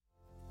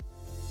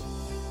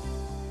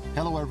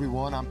Hello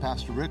everyone, I'm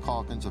Pastor Rick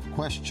Hawkins of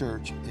Quest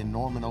Church in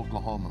Norman,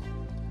 Oklahoma.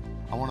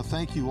 I want to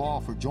thank you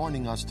all for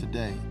joining us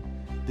today.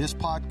 This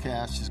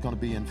podcast is going to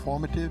be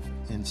informative,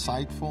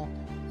 insightful,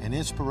 and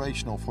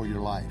inspirational for your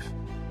life.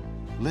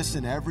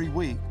 Listen every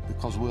week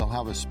because we'll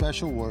have a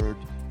special word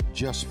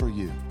just for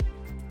you.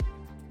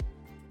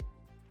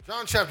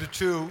 John chapter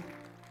 2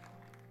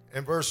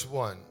 and verse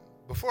 1.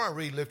 Before I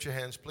read, lift your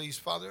hands, please.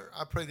 Father,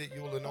 I pray that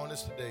you will anoint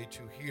us today to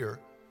hear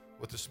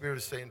what the Spirit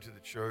is saying to the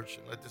church,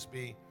 and let this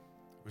be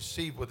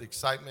received with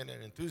excitement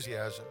and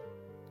enthusiasm.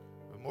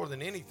 But more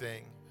than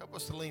anything, help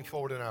us to lean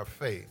forward in our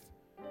faith,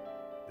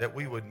 that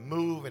we would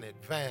move and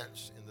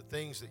advance in the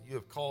things that you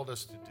have called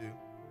us to do.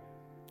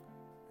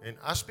 And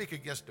I speak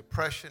against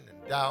depression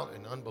and doubt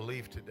and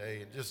unbelief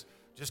today, and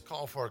just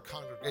call for a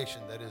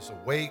congregation that is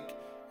awake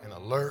and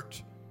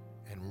alert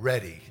and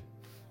ready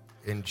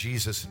in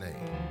Jesus'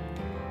 name.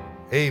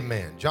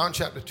 Amen. John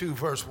chapter 2,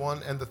 verse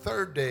 1, and the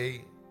third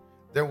day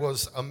there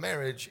was a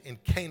marriage in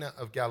Cana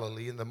of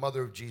Galilee, and the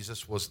mother of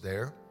Jesus was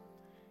there.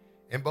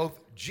 And both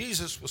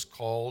Jesus was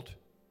called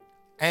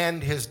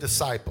and his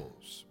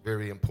disciples,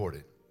 very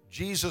important.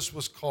 Jesus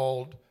was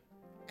called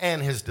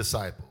and his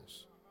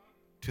disciples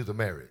to the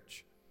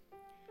marriage.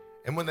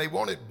 And when they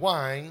wanted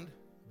wine,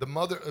 the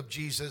mother of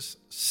Jesus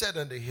said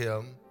unto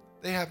him,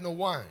 they have no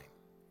wine.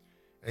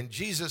 And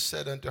Jesus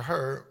said unto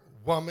her,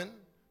 woman,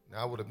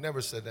 now I would have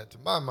never said that to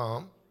my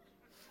mom.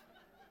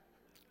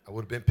 I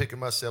would have been picking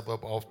myself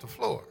up off the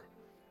floor.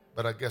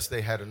 But I guess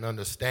they had an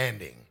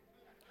understanding.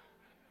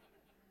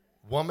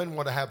 Woman,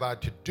 what have I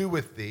to do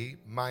with thee?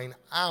 Mine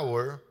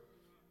hour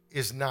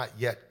is not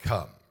yet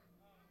come.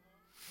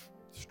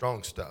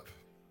 Strong stuff.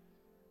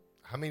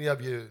 How many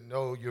of you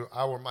know your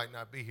hour might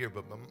not be here,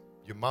 but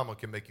your mama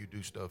can make you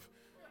do stuff?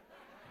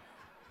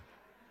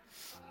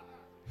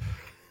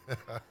 And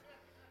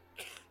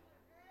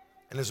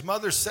his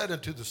mother said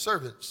unto the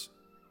servants,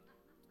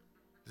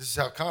 this is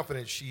how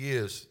confident she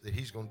is that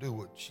he's going to do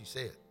what she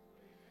said.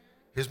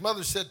 His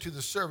mother said to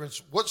the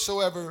servants,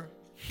 whatsoever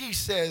he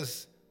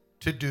says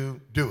to do,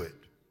 do it.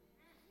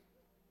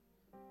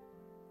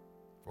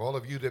 For all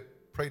of you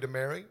that pray to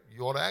Mary,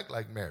 you ought to act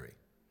like Mary.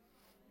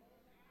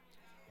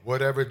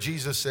 Whatever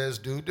Jesus says,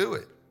 do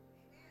it.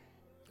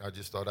 I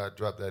just thought I'd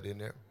drop that in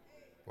there.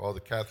 For all the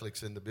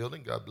Catholics in the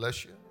building, God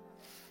bless you.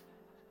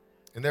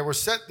 And there were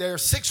set there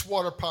 6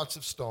 water pots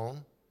of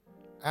stone,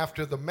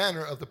 after the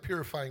manner of the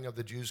purifying of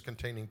the Jews,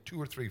 containing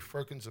 2 or 3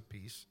 firkins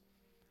apiece.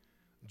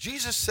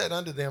 Jesus said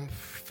unto them,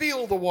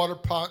 fill the water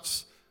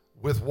pots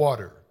with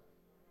water.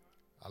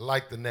 I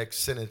like the next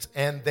sentence.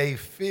 And they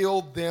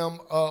filled them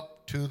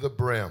up to the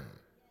brim.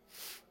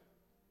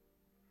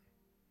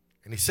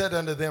 And he said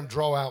unto them,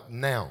 draw out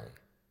now.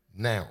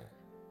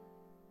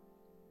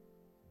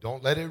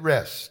 Don't let it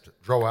rest.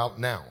 Draw out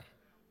now.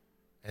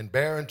 And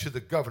bear unto the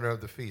governor of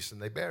the feast.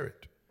 And they bear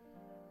it.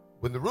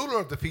 When the ruler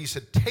of the feast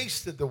had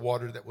tasted the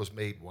water that was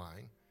made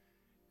wine,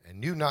 and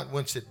knew not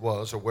whence it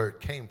was or where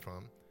it came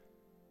from,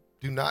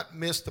 do not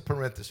miss the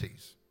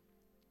parentheses.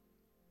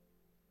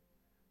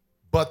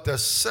 But the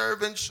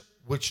servants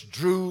which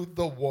drew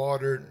the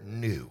water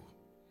knew.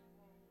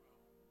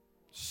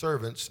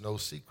 Servants know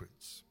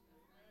secrets.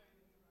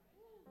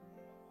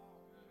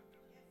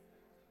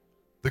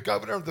 The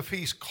governor of the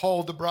feast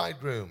called the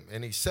bridegroom,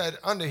 and he said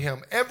unto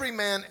him, every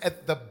man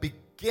at the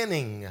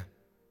beginning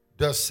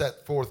does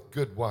set forth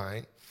good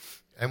wine,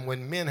 and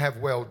when men have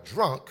well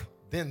drunk,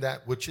 then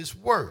that which is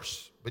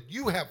worse. But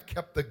you have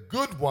kept the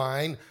good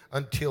wine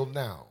until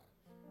now.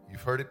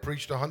 You've heard it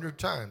preached 100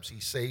 times. He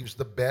saves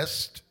the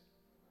best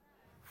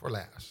for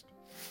last.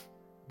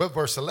 But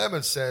verse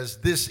 11 says,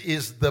 this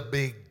is the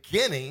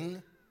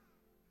beginning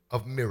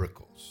of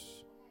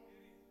miracles.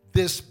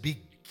 This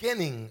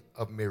beginning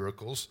of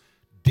miracles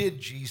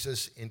did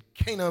Jesus in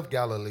Cana of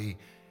Galilee,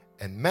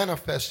 and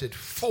manifested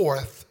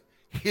forth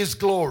his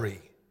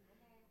glory.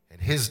 And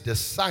his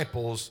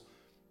disciples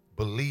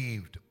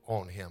believed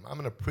on him. I'm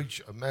going to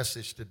preach a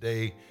message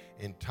today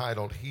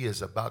entitled, He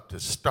is About to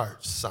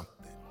Start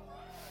Something.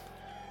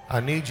 I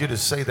need you to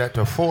say that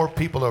to 4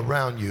 people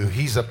around you.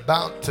 He's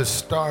about to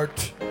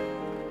start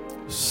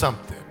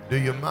something. Do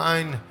you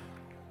mind,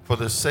 for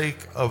the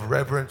sake of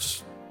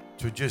reverence,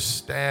 to just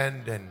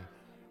stand and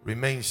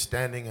remain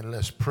standing, and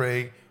let's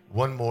pray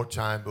one more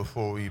time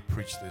before we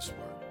preach this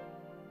word.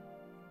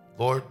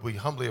 Lord, we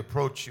humbly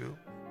approach you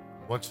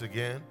once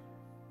again.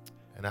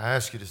 And I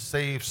ask you to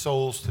save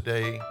souls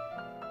today,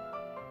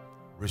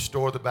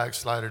 restore the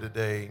backslider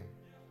today,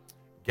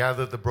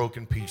 gather the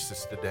broken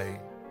pieces today.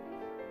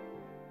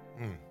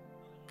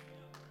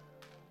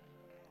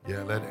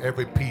 Yeah, let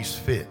every piece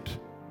fit.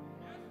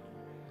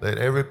 Let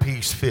every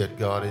piece fit,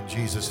 God, in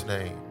Jesus'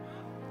 name.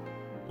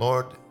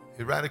 Lord,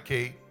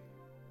 eradicate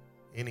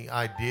any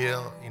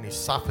idea, any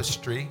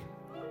sophistry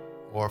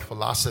or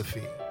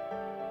philosophy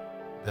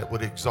that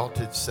would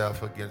exalt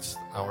itself against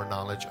our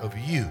knowledge of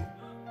you.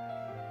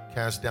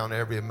 Cast down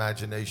every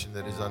imagination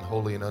that is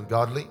unholy and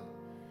ungodly.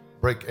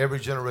 Break every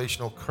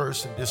generational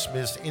curse and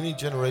dismiss any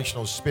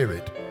generational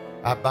spirit.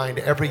 I bind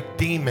every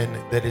demon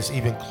that is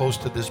even close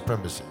to this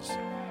premises.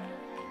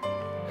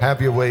 Have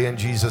your way in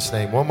Jesus'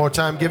 name. One more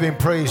time, give him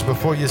praise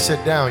before you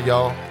sit down,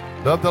 y'all.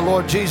 Love the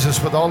Lord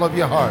Jesus with all of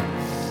your heart.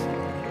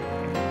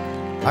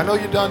 I know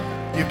you've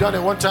done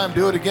it one time.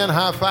 Do it again.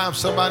 High five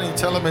somebody and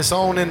tell them it's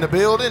on in the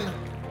building.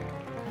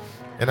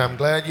 And I'm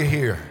glad you're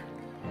here.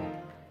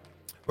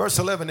 Verse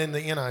 11 in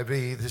the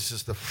NIV, this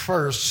is the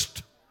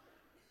first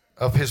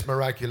of his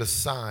miraculous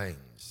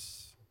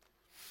signs.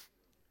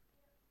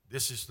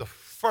 This is the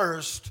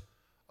first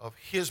of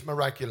his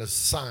miraculous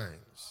signs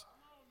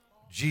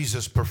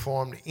Jesus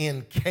performed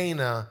in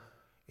Cana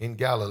in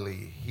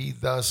Galilee. He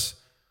thus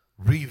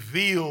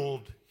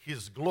revealed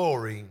his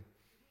glory,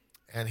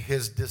 and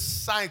his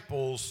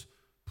disciples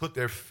put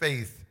their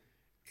faith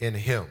in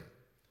him.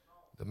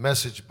 The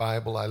Message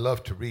Bible, I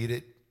love to read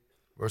it.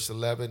 Verse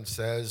 11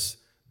 says,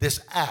 this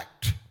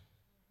act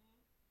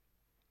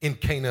in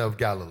Cana of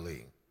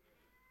Galilee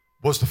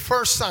was the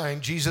first sign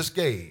Jesus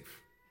gave.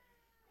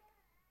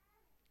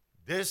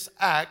 This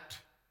act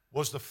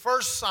was the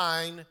first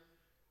sign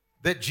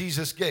that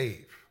Jesus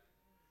gave.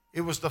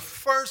 It was the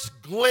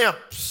first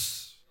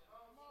glimpse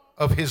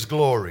of his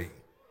glory.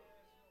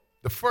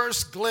 The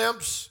first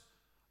glimpse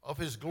of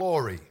his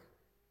glory.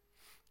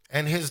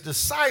 And his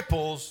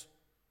disciples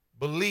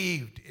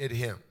believed in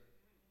him.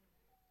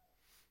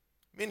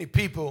 Many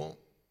people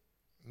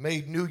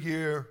made New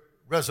Year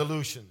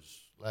resolutions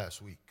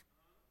last week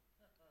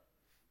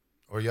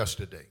or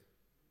yesterday.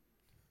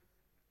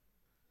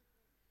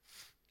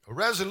 A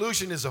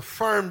resolution is a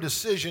firm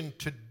decision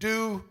to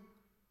do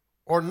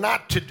or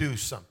not to do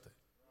something.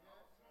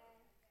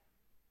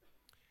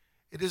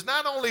 It is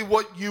not only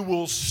what you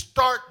will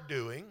start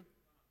doing,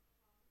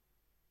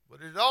 but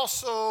it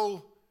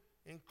also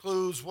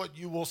includes what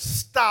you will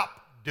stop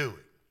doing.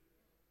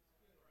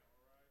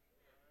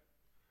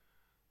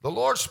 The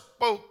Lord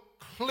spoke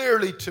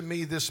clearly to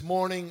me this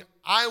morning.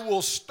 I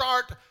will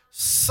start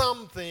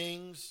some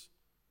things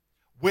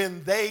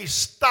when they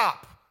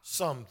stop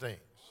some things.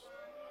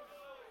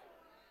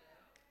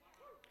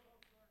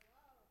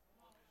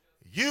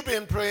 You've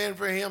been praying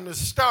for him to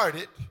start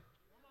it,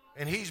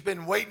 and he's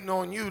been waiting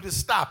on you to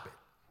stop it.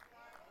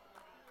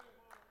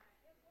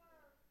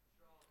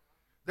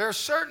 There are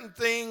certain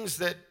things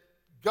that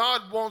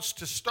God wants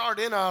to start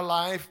in our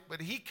life, but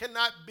he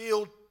cannot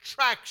build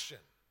traction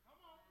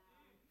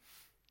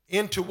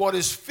into what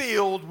is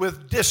filled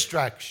with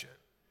distraction.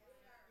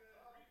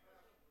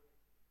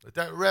 Let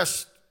that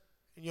rest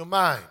in your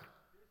mind.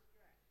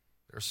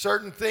 There are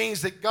certain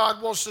things that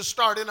God wants to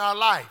start in our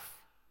life,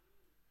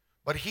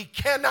 but he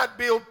cannot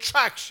build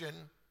traction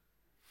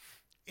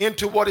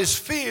into what is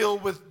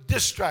filled with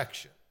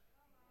distraction.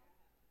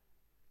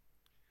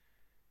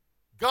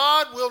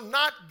 God will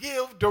not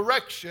give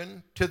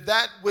direction to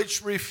that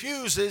which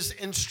refuses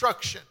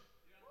instruction.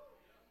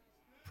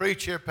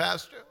 Preach here,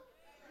 Pastor.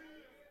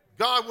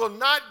 God will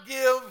not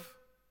give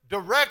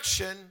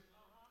direction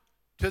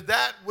to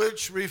that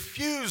which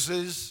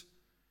refuses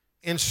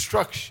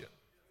instruction.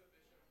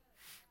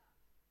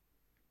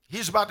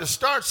 He's about to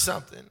start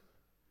something,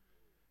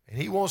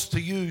 and he wants to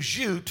use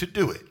you to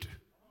do it.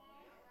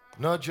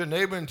 Nudge your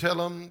neighbor and tell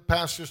him,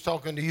 Pastor's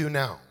talking to you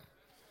now.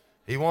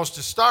 He wants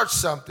to start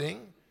something,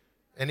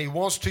 and he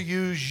wants to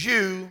use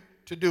you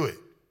to do it.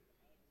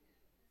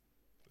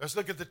 Let's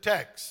look at the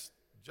text.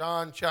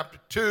 John chapter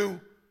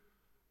 2,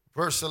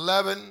 verse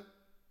 11.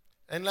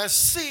 And let's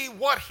see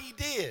what he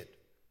did.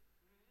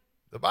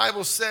 The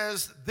Bible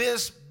says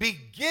this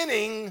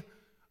beginning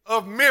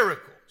of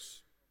miracles.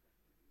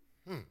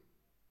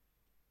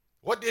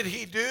 What did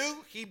he do?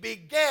 He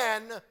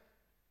began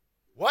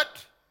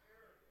what?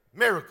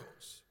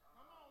 Miracles.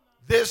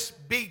 This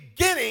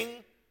beginning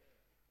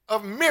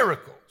of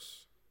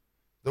miracles.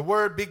 The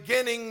word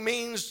beginning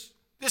means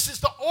this is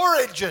the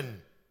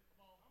origin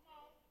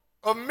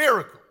of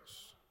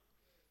miracles.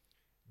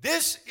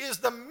 This is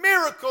the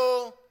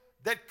miracle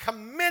that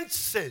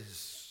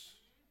commences.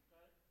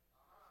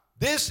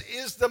 This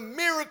is the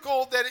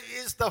miracle that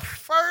is the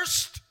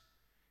first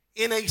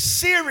in a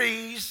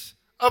series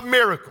of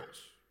miracles.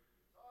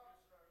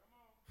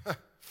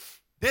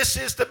 This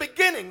is the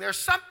beginning. There's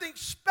something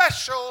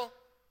special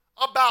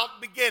about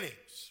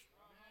beginnings.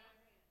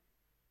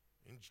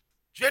 In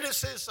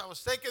Genesis, I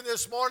was thinking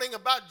this morning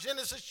about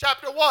Genesis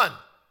chapter 1,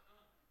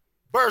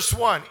 verse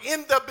 1.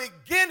 In the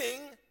beginning,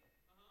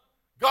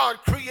 God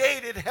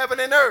created heaven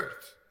and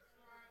earth.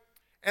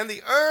 And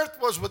the earth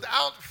was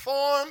without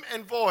form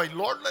and void.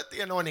 Lord, let the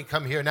anointing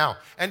come here now.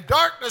 And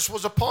darkness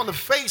was upon the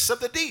face of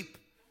the deep.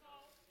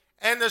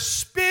 And the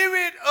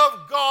Spirit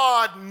of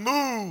God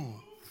moved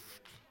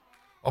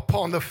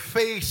upon the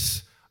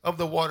face of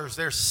the waters.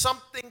 There's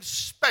something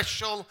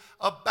special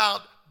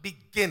about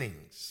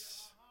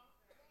beginnings.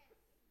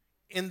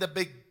 In the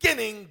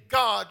beginning,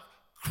 God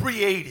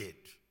created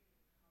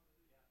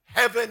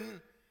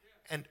heaven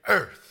and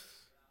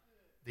earth.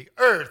 The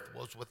earth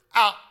was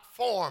without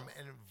form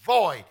and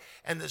void,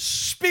 and the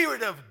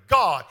Spirit of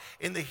God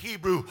in the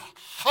Hebrew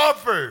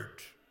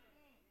hovered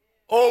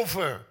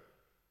over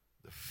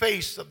the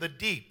face of the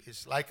deep.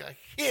 It's like a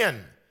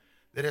hen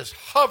that is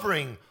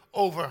hovering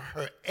over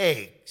her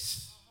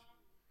eggs.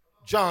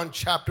 John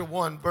chapter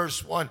 1,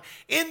 verse 1.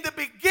 In the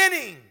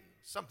beginning,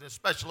 something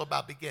special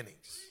about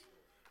beginnings.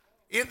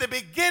 In the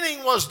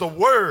beginning was the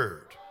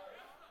Word,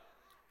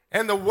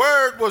 and the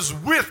Word was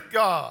with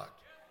God,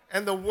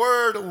 and the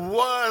Word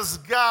was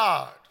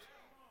God.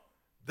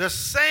 The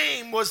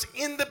same was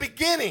in the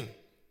beginning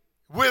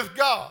with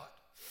God.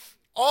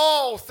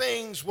 All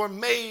things were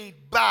made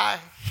by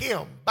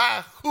him.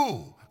 By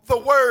who? The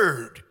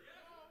Word.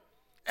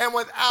 And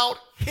without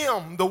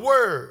him, the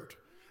Word,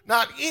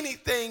 not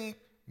anything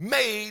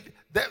made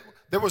that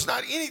there was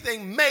not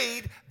anything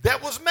made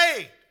that was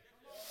made.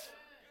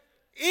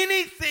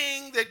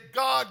 Anything that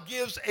God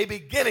gives a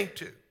beginning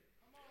to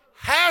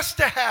has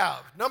to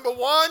have, number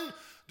one,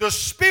 the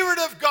Spirit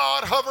of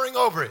God hovering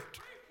over it.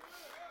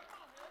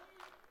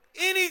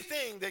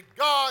 Anything that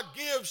God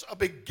gives a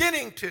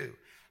beginning to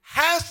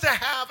has to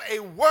have a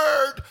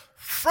word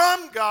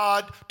from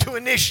God to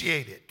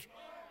initiate it.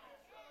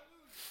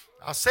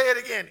 I'll say it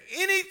again.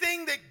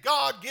 Anything that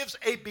God gives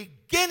a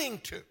beginning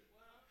to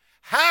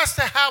has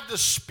to have the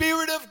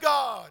Spirit of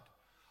God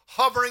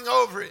hovering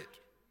over it.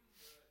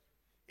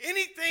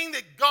 Anything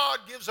that God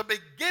gives a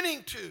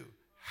beginning to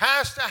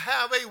has to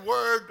have a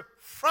word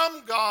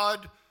from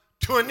God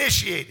to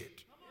initiate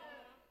it.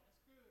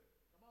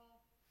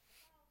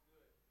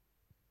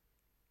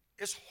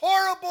 It's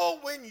horrible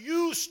when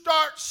you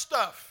start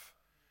stuff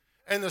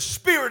and the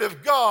Spirit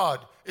of God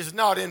is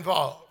not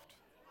involved.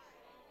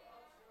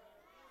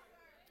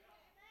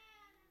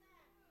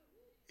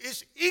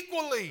 It's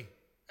equally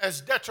as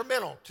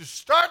detrimental to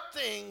start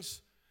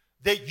things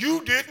that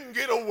you didn't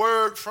get a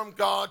word from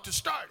God to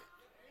start it.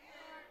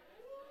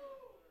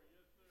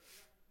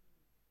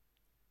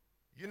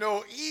 You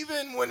know,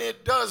 even when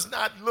it does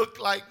not look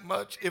like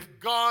much, if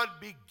God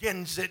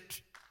begins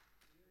it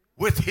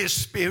with his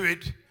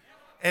Spirit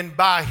and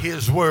by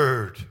his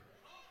word,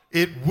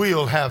 it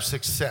will have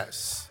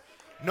success,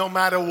 no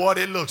matter what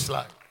it looks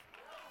like.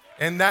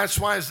 And that's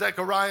why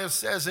Zechariah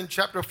says in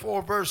chapter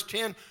 4, verse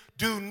 10,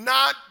 do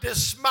not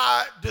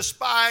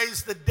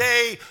despise the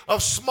day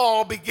of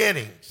small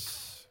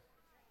beginnings,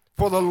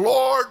 for the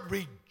Lord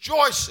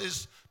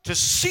rejoices to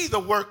see the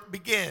work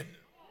begin.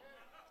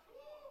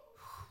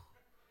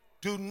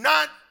 Do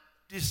not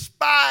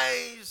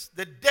despise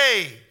the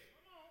day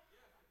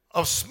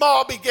of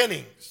small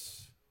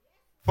beginnings,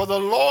 for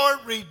the Lord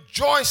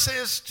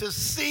rejoices to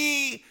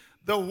see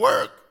the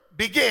work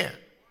begin.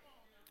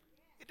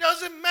 It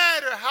doesn't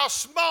matter how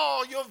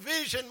small your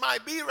vision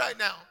might be right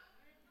now.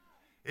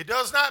 It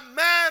does not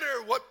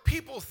matter what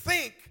people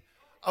think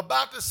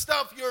about the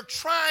stuff you're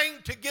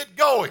trying to get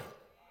going.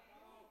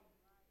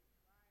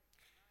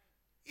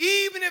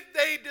 Even if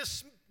they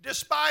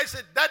despise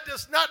it, that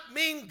does not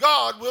mean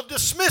God will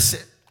dismiss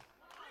it.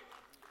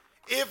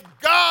 If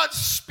God's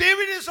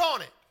Spirit is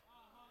on it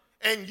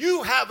and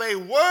you have a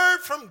word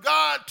from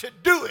God to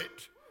do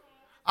it,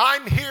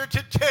 I'm here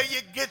to tell you,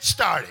 get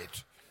started.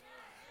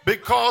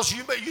 Because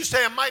you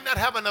say, I might not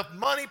have enough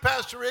money,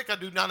 Pastor Rick. I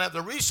do not have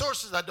the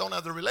resources. I don't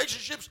have the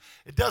relationships.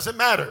 It doesn't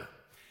matter.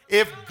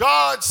 If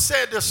God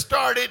said to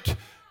start it,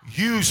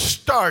 you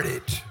start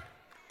it.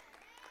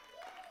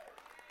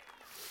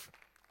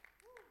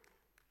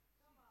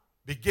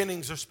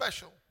 Beginnings are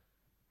special.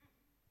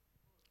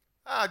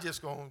 I'm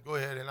just going to go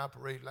ahead and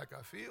operate like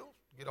I feel.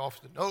 Get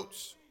off the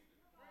notes.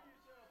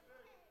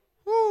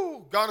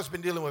 Woo, God has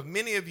been dealing with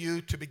many of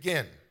you to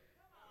begin.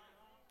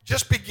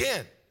 Just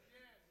begin.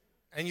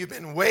 And you've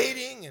been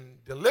waiting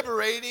and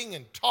deliberating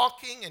and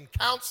talking and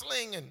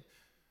counseling and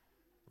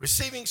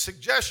receiving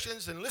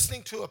suggestions and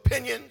listening to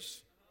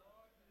opinions.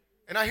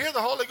 And I hear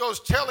the Holy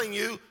Ghost telling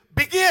you,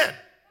 begin.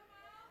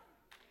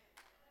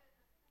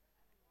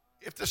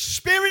 If the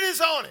Spirit is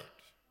on it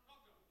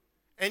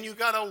and you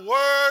got a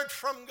word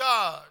from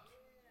God,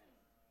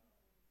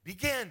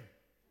 begin.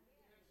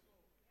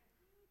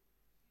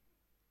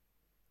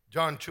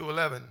 John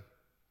 2:11,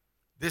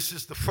 this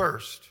is the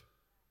first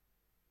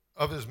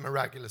of his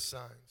miraculous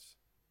signs.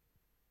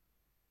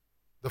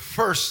 The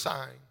first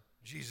sign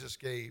Jesus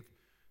gave,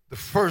 the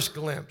first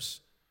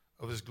glimpse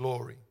of his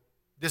glory.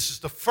 This is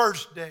the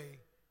first day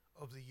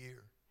of the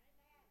year.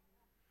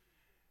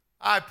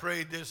 I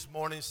prayed this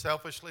morning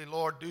selfishly,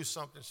 Lord, do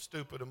something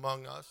stupid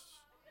among us.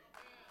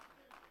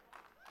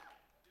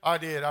 I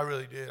did, I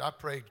really did. I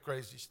prayed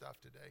crazy stuff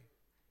today.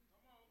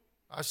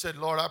 I said,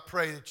 Lord, I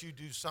pray that you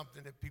do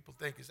something that people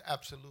think is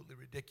absolutely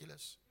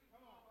ridiculous.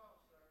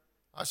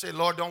 I say,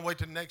 Lord, don't wait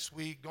till next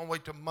week. Don't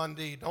wait till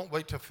Monday. Don't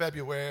wait till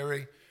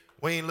February.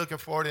 We ain't looking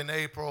for it in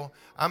April.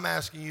 I'm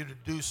asking you to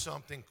do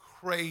something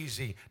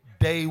crazy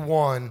day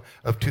one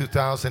of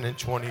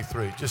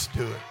 2023. Just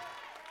do it.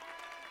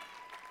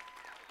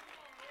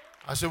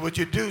 I said, would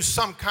you do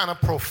some kind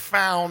of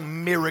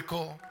profound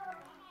miracle?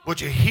 Would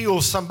you heal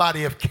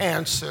somebody of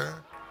cancer?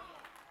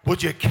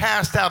 Would you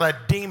cast out a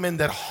demon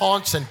that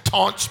haunts and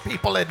taunts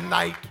people at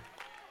night?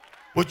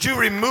 Would you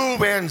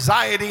remove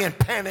anxiety and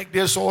panic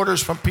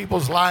disorders from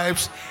people's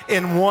lives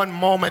in one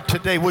moment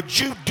today? Would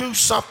you do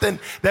something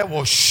that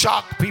will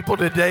shock people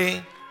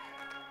today?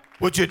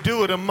 would you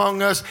do it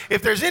among us?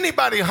 If there's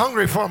anybody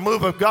hungry for a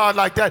move of God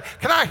like that,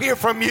 can I hear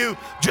from you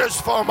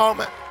just for a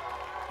moment?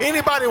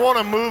 Anybody want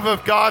a move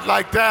of God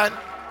like that?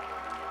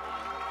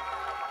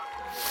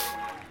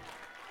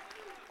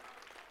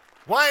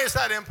 Why is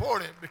that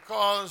important?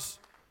 Because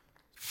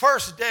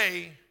first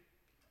day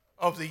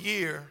of the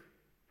year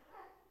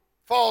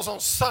falls on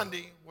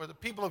Sunday, where the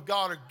people of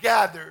God are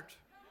gathered,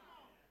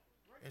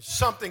 and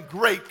something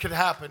great could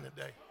happen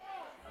today.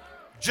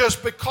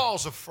 Just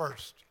because of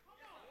first.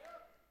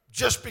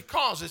 Just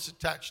because it's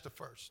attached to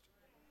first.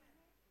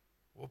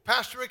 Well,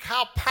 Pastor Rick,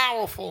 how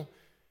powerful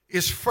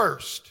is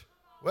first?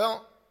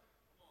 Well,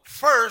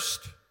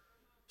 first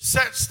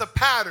sets the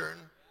pattern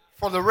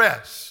for the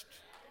rest.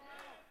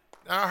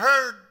 Now, I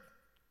heard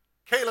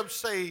Caleb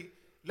say,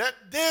 let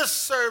this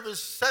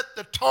service set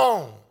the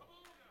tone.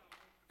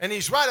 And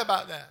he's right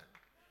about that.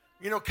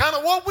 You know, kind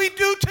of what we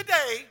do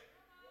today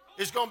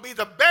is going to be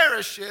the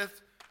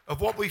bearisheth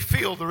of what we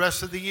feel the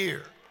rest of the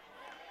year.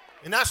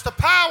 And that's the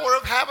power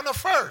of having a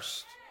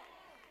first.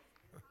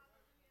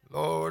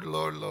 Lord,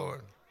 Lord,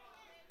 Lord.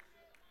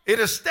 It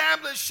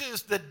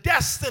establishes the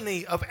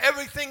destiny of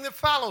everything that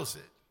follows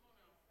it.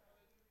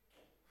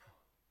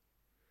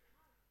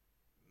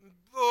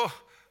 Oh,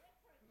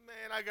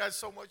 man, I got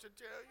so much to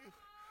tell you.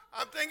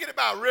 I'm thinking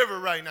about River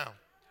right now.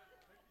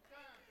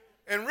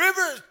 And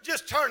River is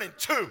just turning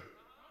 2.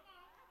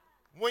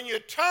 When you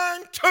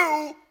turn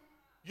 2,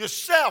 you're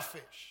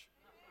selfish.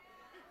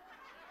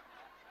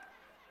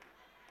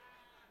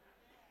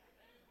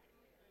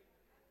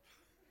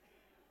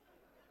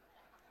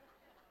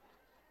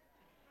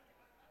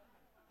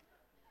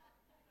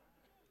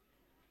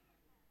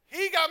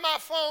 He got my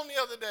phone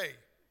the other day.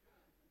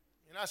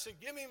 And I said,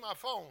 give me my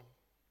phone,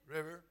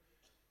 River.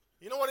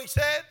 You know what he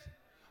said?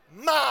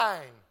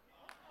 Mine.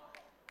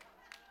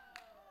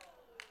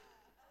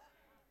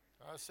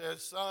 I said,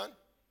 son,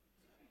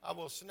 I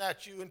will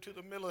snatch you into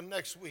the middle of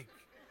next week.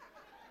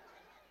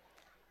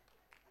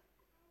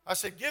 I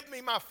said, give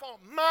me my phone,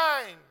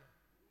 mine.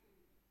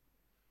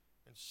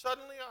 And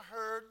suddenly I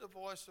heard the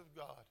voice of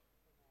God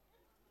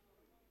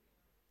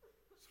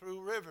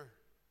through River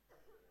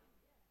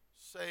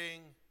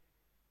saying,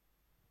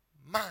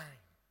 mine.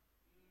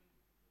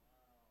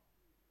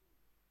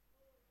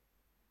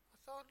 I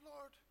thought,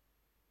 Lord,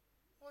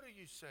 what are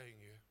you saying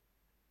here?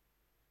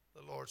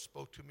 The Lord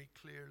spoke to me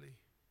clearly.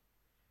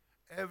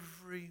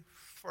 Every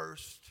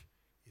first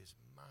is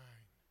mine.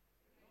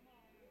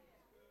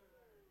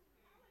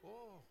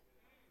 Oh,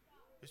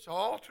 it's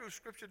all through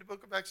Scripture. The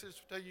book of Exodus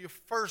will tell you your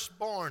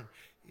firstborn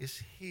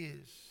is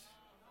His.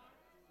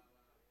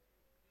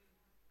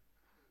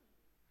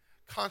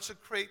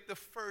 Consecrate the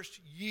first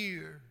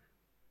year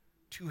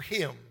to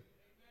Him.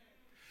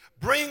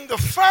 Bring the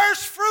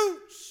first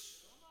fruits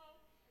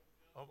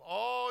of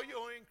all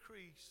your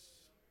increase.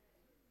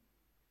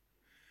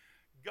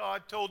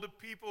 God told the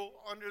people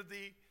under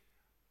the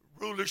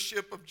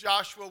rulership of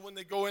Joshua, when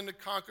they go in to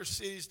conquer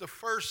cities, the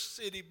first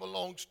city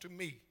belongs to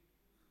me.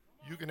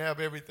 You can have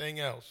everything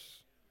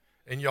else.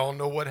 And y'all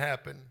know what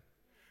happened.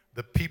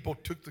 The people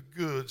took the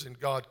goods and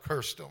God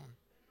cursed them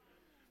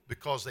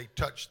because they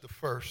touched the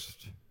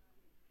first.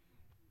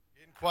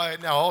 Getting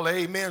quiet now. All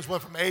the amens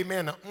went from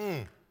amen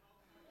to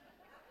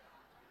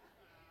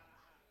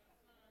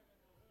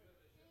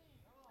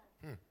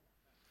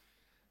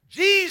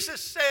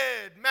Jesus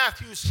said,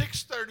 Matthew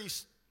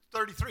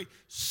 6:33,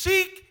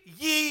 seek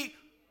ye.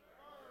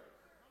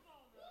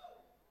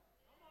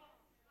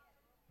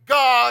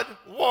 God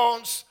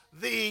wants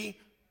thee.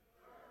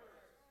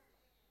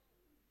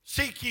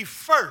 Seek ye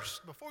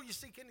first, before you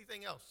seek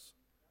anything else.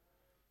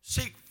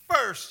 Seek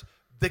first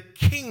the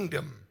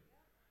kingdom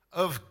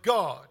of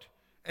God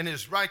and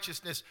His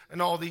righteousness, and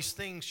all these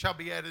things shall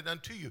be added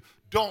unto you.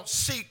 Don't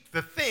seek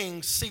the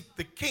things, seek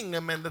the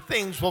kingdom, and the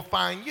things will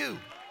find you.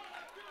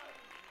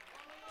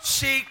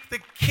 Seek the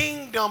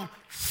kingdom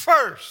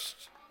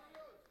first.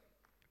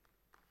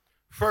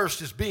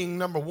 First is being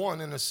number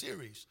one in a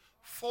series.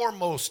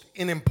 Foremost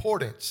in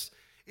importance.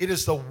 It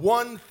is the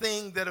one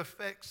thing that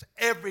affects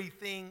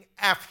everything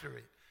after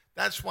it.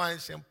 That's why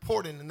it's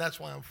important, and that's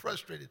why I'm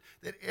frustrated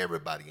that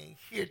everybody ain't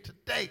here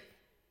today.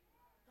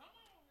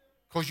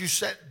 Because you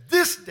set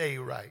this day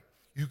right,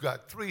 you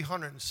got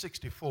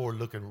 364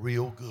 looking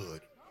real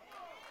good.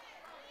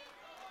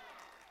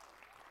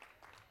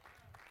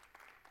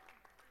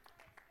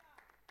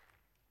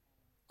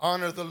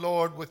 Honor the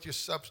Lord with your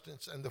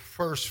substance and the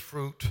first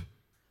fruit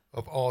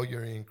of all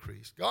your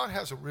increase. God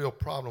has a real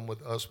problem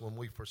with us when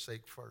we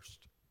forsake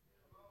first.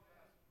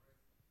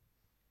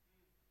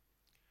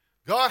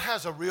 God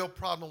has a real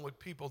problem with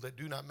people that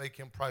do not make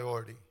Him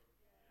priority.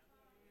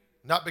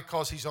 Not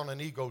because He's on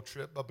an ego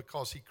trip, but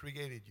because He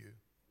created you.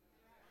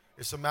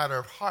 It's a matter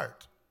of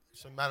heart.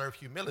 It's a matter of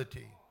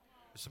humility.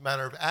 It's a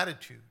matter of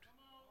attitude.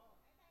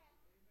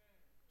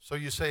 So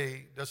you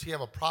say, does He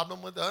have a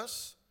problem with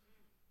us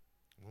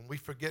when we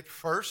forget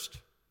first?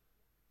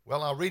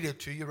 Well, I'll read it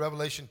to you.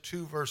 Revelation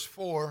 2, verse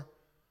 4.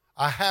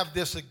 I have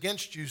this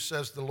against you,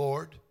 says the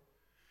Lord.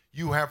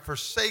 You have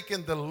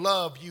forsaken the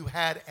love you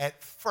had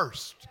at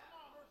first.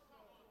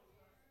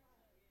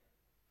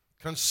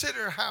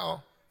 consider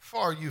how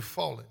far you've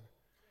fallen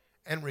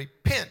and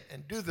repent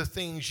and do the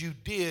things you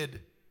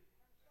did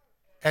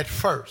at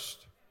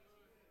first.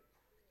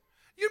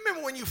 You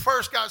remember when you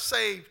first got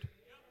saved?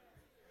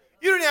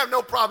 You didn't have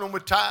no problem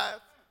with tithe.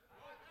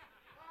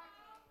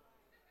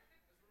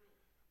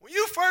 When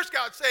you first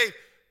got saved,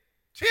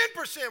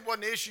 10%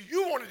 wasn't the issue.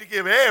 You wanted to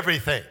give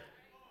everything.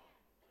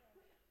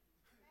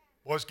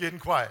 Boy, it's getting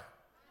quiet.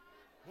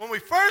 When we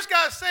first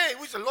got saved,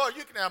 we said, Lord,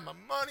 you can have my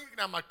money, you can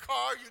have my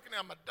car, you can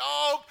have my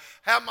dog,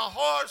 have my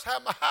horse,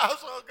 have my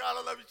house. Oh, God,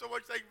 I love you so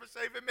much. Thank you for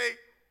saving me.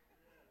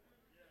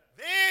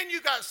 Then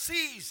you got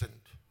seasoned.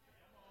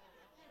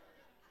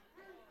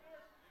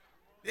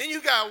 Then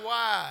you got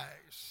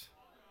wise.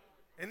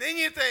 And then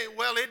you think,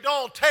 well, it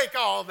don't take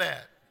all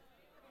that.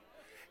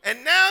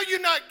 And now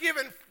you're not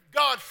giving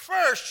God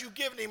first, you're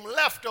giving him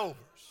leftovers.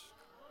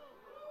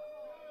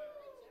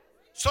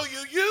 So you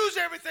use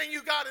everything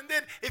you got, and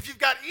then if you've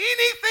got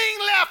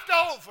anything left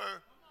over,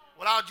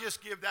 well, I'll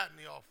just give that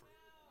in the offering.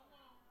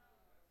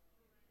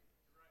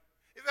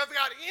 If I've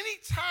got any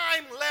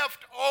time left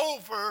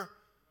over,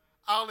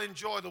 I'll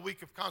enjoy the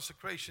week of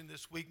consecration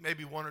this week,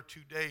 maybe 1 or 2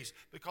 days,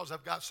 because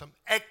I've got some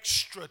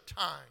extra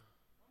time.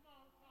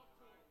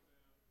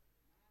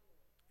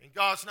 And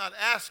God's not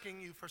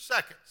asking you for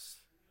seconds.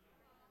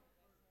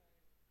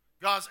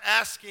 God's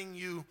asking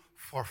you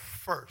for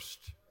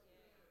first.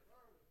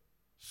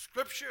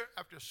 Scripture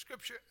after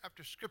scripture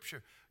after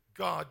scripture,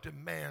 God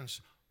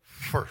demands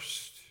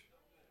first.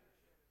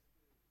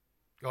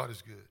 God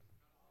is good.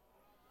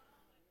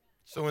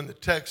 So in the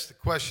text, the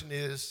question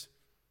is,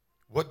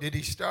 what did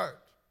he start?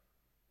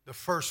 The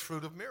first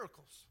fruit of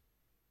miracles.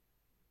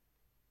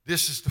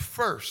 This is the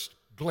first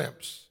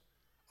glimpse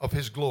of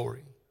his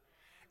glory.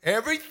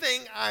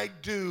 Everything I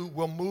do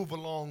will move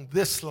along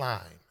this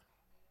line.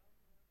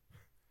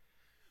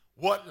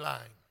 What line?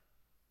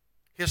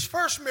 His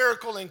first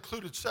miracle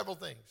included several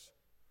things.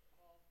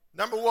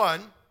 Number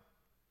one,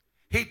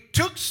 he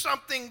took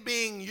something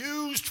being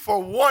used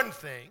for one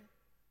thing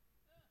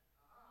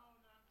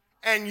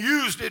and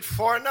used it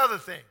for another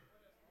thing.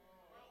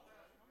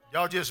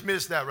 Y'all just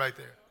missed that right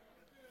there.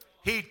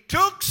 He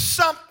took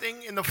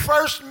something in the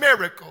first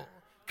miracle,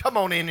 come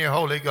on in here,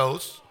 Holy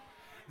Ghost,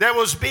 that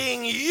was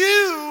being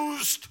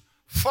used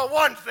for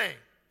one thing.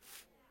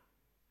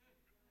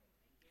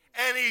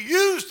 And he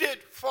used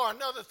it for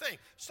another thing.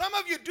 Some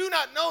of you do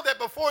not know that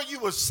before you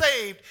were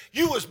saved,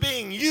 you was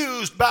being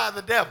used by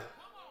the devil.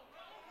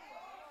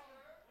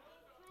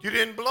 You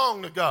didn't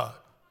belong to God.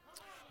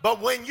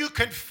 But when you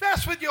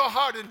confess with your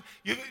heart and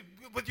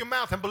with your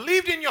mouth and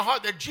believed in your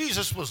heart that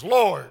Jesus was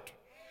Lord,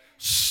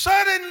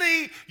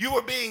 suddenly you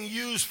were being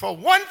used for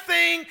one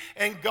thing,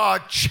 and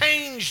God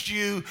changed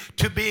you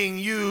to being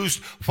used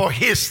for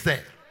his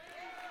thing.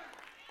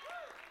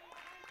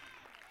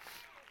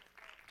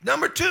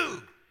 Number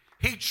two,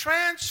 he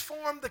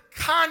transformed the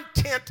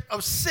content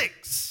of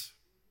 6.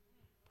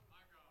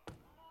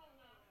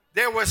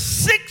 There were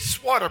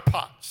 6 water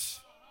pots.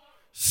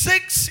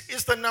 6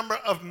 is the number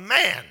of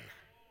man.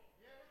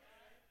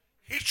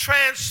 He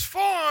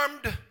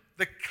transformed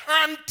the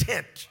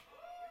content.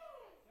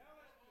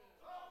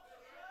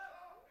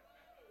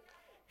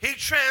 He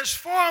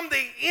transformed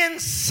the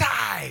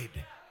inside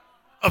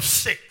of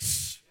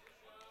 6.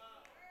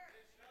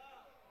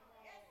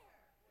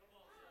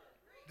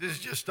 This is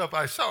just stuff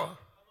I saw.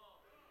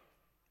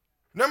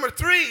 Number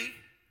 3,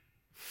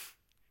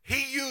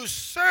 he used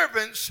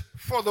servants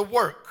for the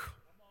work.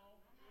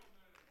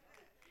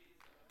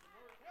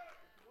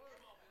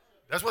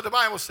 That's what the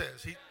Bible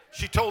says.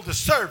 She told the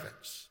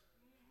servants,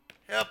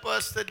 help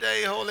us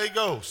today, Holy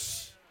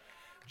Ghost.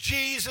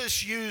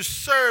 Jesus used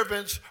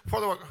servants for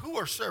the work. Who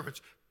are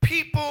servants?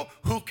 People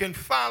who can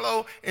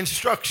follow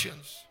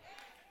instructions.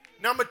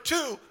 Number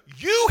 2,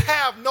 you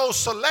have no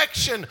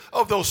selection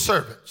of those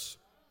servants.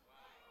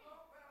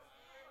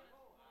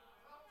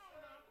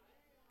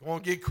 I'm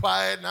going to get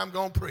quiet and I'm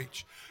going to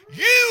preach.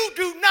 You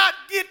do not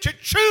get to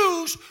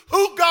choose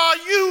who God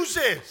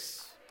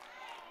uses.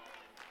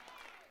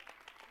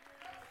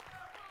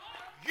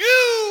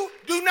 You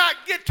do not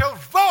get to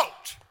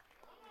vote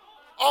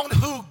on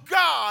who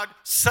God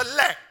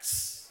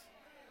selects.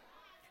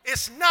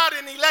 It's not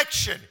an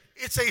election,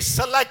 it's a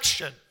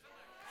selection.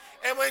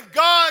 And when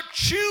God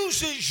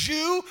chooses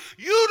you,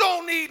 you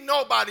don't need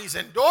nobody's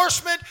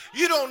endorsement.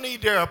 You don't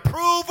need their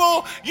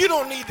approval. You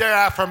don't need their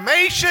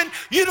affirmation.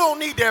 You don't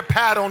need their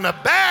pat on the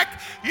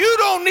back. You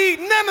don't need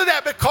none of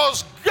that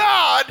because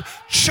God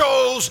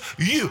chose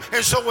you.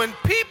 And so when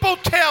people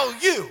tell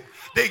you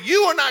that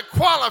you are not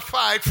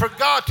qualified for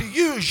God to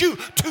use you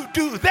to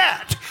do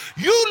that,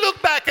 you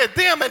look back at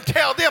them and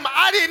tell them,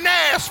 I didn't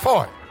ask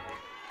for it.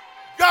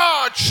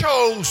 God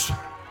chose.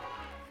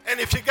 And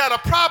if you got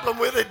a problem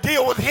with it,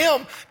 deal with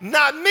him,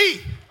 not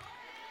me.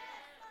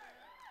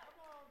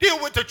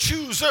 Deal with the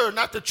chooser,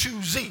 not the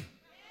choosee.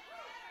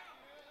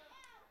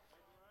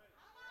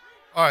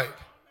 All right,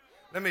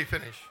 let me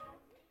finish.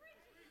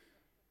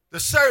 The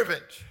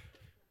servant,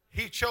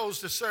 he chose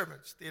the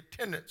servants, the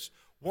attendants,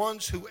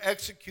 ones who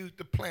execute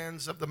the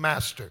plans of the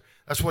master.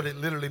 That's what it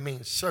literally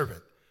means,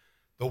 servant.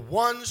 The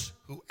ones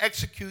who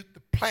execute the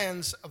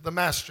plans of the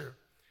master,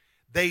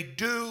 they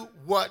do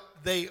what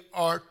they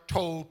are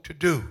told to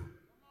do.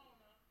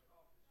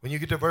 When you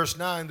get to verse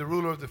 9, the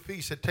ruler of the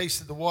feast had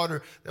tasted the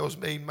water that was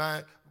made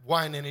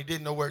wine, and he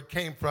didn't know where it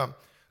came from.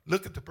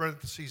 Look at the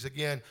parentheses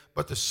again.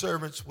 But the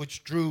servants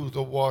which drew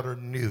the water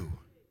knew.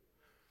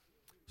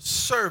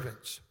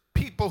 Servants,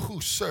 people who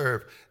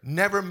serve,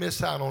 never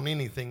miss out on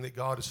anything that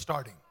God is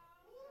starting.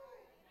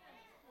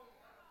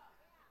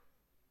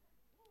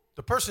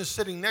 The person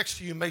sitting next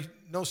to you may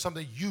know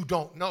something you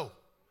don't know.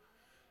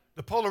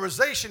 The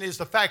polarization is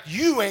the fact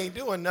you ain't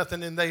doing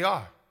nothing and they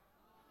are.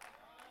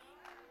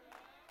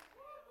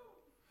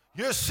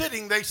 You're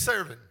sitting, they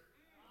serving.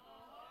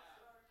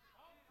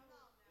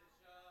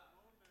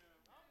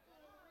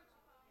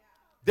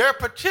 They're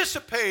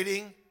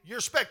participating,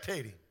 you're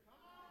spectating.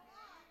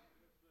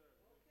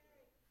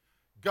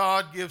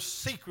 God gives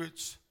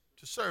secrets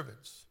to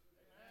servants.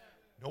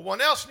 No one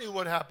else knew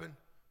what happened,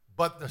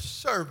 but the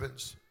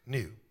servants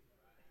knew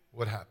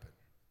what happened.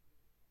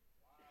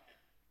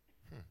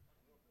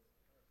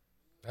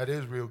 That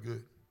is real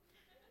good.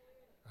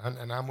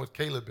 And I'm with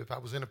Caleb. If I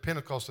was in a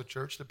Pentecostal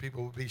church, the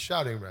people would be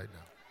shouting right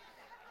now.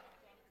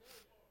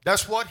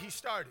 That's what he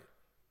started.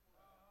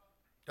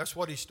 That's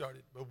what he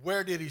started. But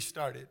where did he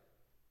start it?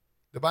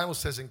 The Bible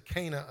says in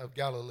Cana of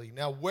Galilee.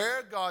 Now,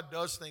 where God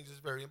does things is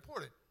very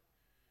important,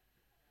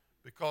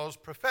 because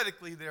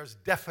prophetically there's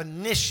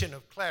definition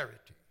of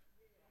clarity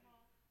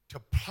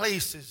to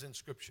places in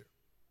Scripture.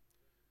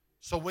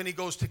 So when he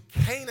goes to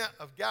Cana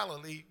of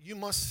Galilee, you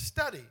must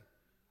study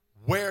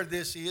where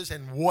this is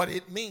and what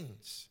it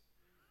means.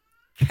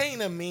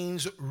 Cana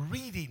means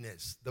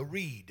reediness, the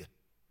reed,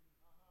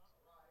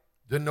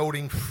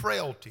 denoting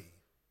frailty,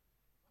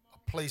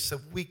 a place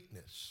of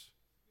weakness.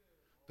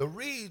 The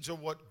reeds are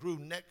what grew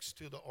next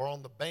to or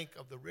on the bank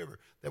of the river.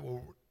 That were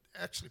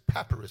actually,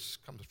 papyrus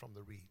comes from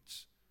the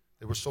reeds.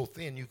 They were so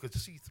thin you could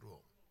see through them.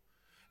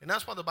 And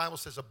that's why the Bible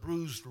says a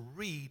bruised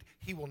reed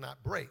he will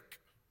not break,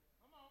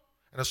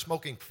 and a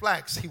smoking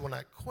flax he will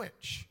not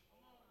quench,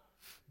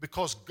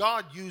 because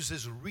God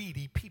uses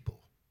reedy people.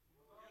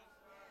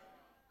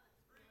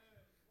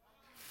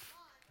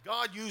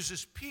 God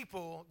uses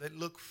people that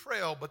look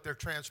frail, but they're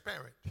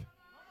transparent.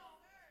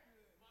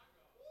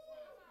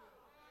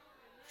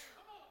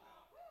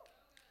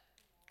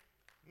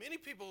 Many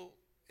people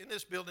in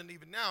this building,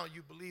 even now,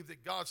 you believe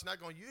that God's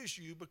not going to use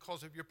you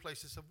because of your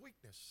places of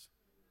weakness,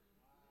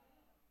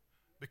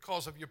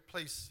 because of your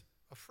place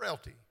of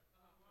frailty.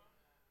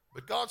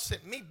 But God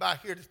sent me by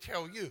here to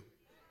tell you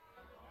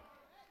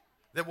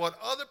that what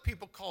other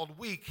people called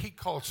weak, he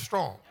called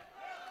strong.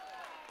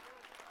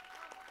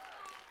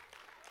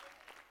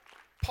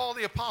 Paul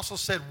the Apostle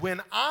said,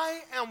 when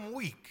I am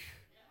weak,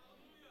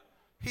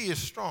 he is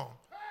strong.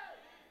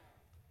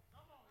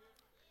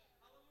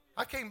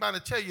 I came by to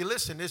tell you,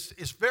 listen,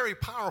 it's very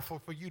powerful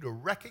for you to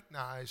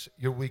recognize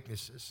your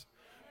weaknesses,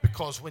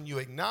 because when you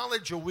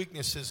acknowledge your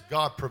weaknesses,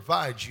 God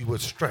provides you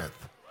with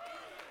strength.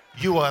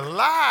 You are a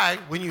lie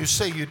when you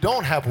say you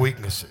don't have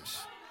weaknesses.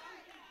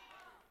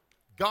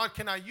 God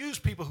cannot use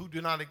people who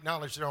do not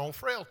acknowledge their own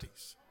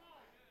frailties.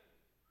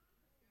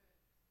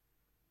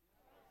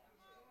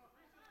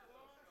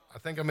 I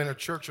think I'm in a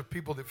church of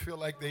people that feel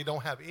like they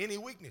don't have any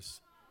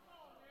weakness.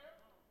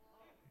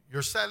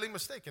 You're sadly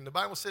mistaken. The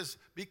Bible says,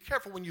 be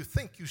careful when you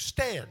think you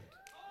stand,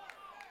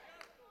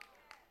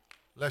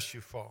 lest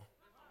you fall.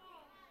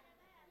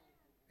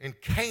 In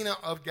Cana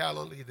of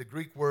Galilee, the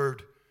Greek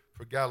word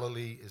for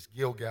Galilee is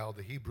Gilgal.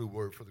 The Hebrew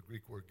word for the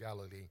Greek word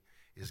Galilee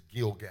is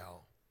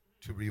Gilgal.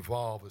 To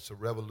revolve is a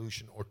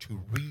revolution, or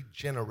to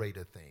regenerate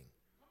a thing.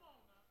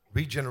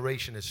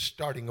 Regeneration is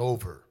starting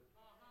over.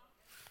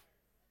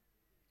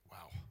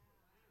 Wow.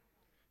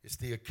 It's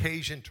the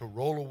occasion to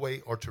roll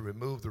away or to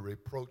remove the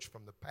reproach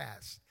from the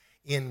past.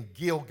 In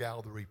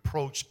Gilgal, the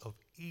reproach of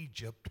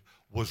Egypt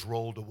was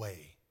rolled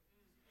away.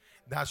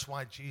 That's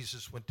why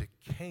Jesus went to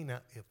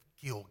Cana of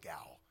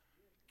Gilgal,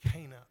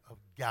 Cana of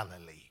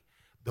Galilee,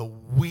 the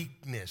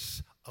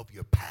weakness of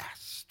your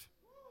past.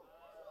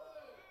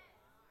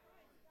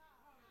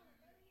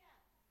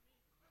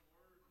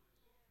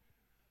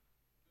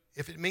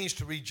 If it means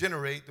to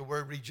regenerate, the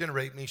word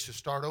regenerate means to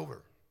start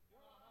over,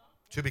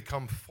 to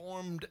become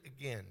formed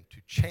again, to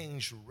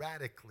change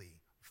radically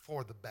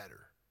for the better,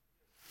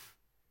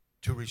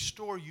 to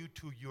restore you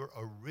to your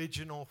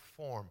original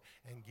form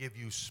and give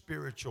you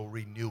spiritual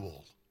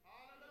renewal.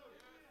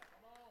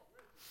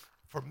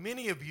 For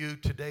many of you,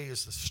 today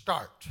is the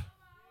start,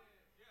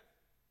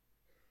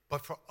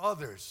 but for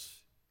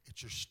others,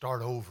 it's your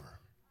start over.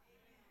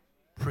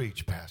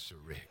 Preach, Pastor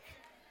Rick.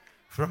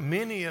 For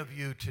many of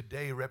you,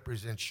 today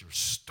represents your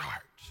start.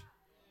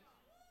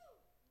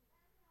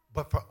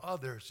 But for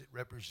others, it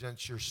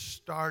represents your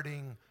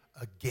starting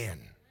again.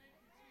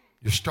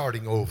 You're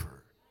starting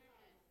over.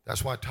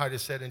 That's why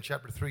Titus said in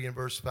chapter 3 and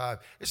verse 5,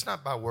 it's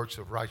not by works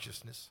of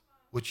righteousness,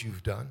 which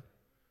you've done,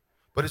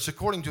 but it's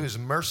according to his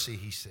mercy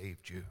he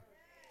saved you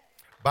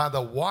by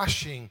the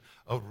washing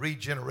of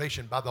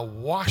regeneration, by the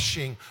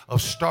washing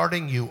of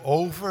starting you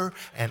over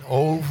and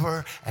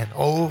over and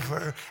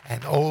over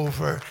and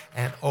over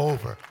and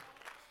over.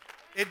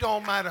 It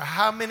don't matter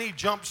how many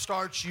jump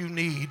starts you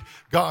need,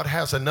 God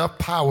has enough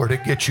power to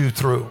get you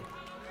through.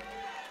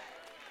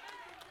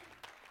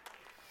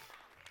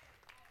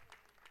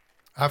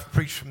 I've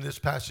preached from this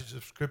passage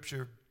of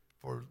Scripture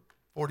for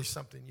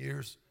 40-something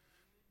years.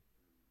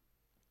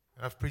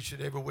 And I've preached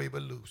it every way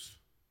but loose.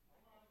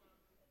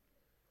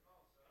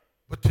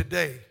 But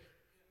today,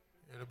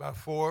 at about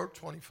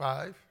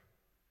 4:25,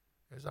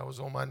 as I was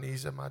on my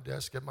knees at my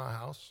desk at my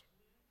house,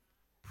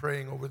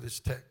 praying over this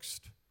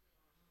text,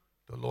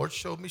 the Lord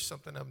showed me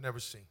something I've never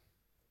seen,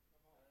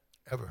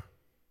 ever.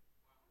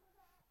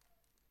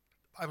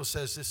 The Bible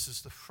says this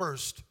is the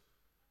first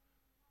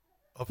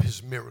of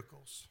his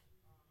miracles.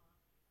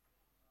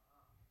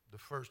 The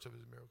first of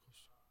his miracles.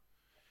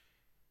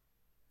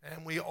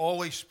 And we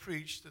always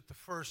preach that the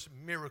first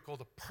miracle,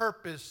 the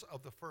purpose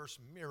of the first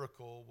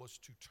miracle was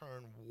to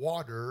turn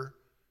water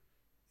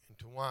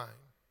into wine.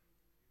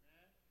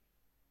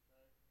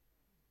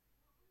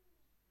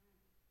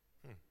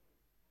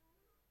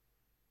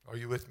 Are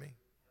you with me?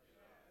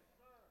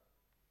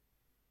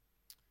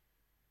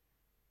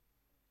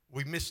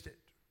 We missed it.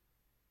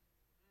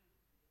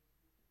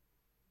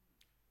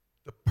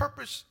 The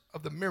purpose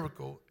of the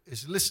miracle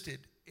is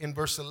listed in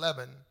verse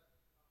 11,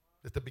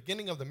 that the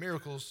beginning of the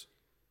miracles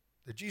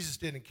that Jesus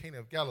did in Cana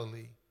of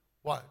Galilee,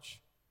 watch,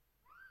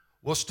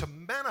 was to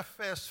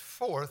manifest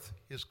forth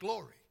his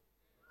glory.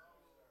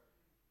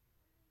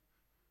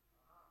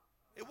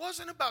 It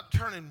wasn't about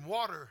turning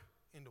water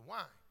into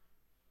wine.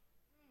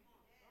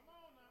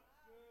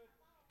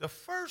 The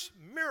first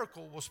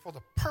miracle was for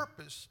the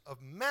purpose of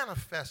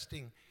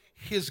manifesting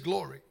his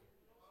glory.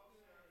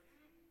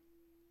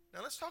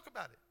 Now let's talk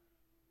about it.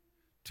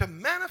 To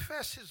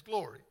manifest his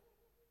glory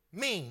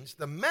means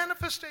the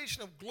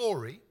manifestation of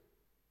glory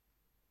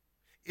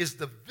is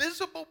the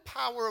visible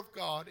power of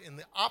God in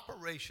the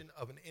operation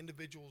of an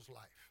individual's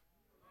life.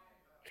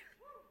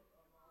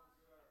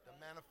 The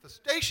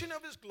manifestation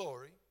of his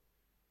glory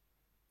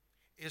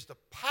is the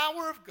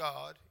power of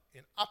God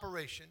in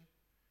operation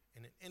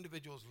in an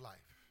individual's life.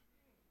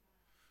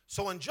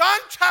 So in John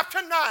chapter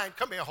 9,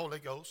 come here, Holy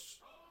Ghost,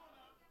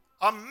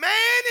 a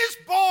man is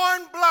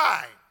born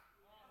blind.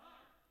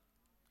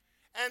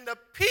 And the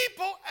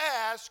people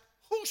ask,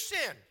 who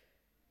sinned?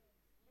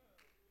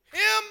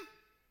 Him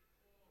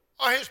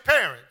or his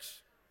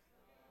parents?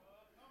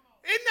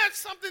 Isn't that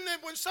something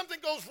that when something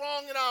goes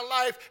wrong in our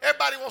life,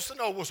 everybody wants to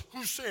know was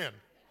who sinned?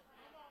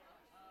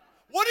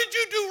 What did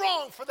you do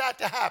wrong for that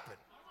to happen?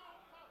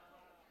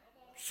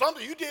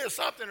 Something, you did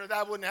something or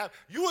that wouldn't happen.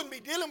 You wouldn't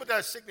be dealing with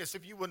that sickness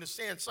if you wouldn't have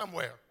sinned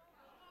somewhere.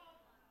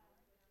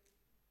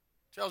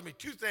 Tells me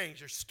two things.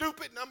 You're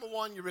stupid, number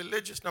one. You're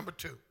religious, number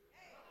two.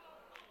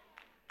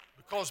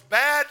 Because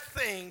bad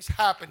things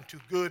happen to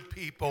good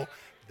people.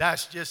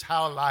 That's just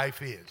how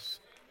life is.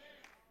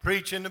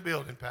 Preach in the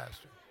building,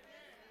 Pastor.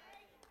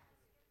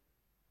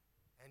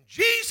 And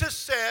Jesus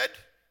said,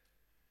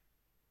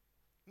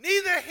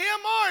 neither him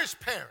or his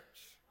parents.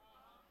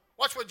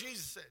 Watch what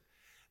Jesus said.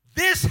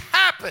 This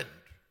happened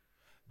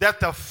that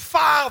the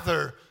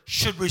Father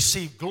should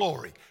receive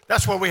glory.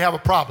 That's where we have a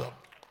problem.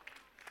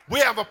 We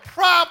have a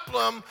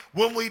problem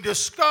when we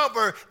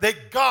discover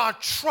that God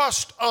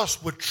trusts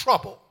us with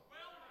trouble.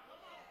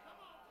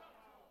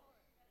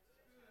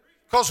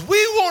 Because we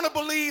want to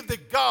believe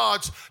that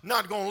God's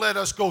not going to let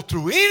us go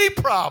through any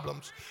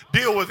problems,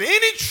 deal with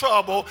any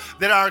trouble,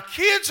 that our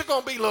kids are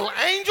going to be little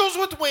angels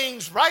with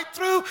wings right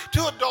through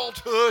to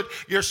adulthood.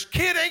 Your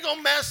kid ain't going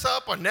to mess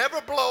up or never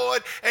blow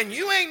it, and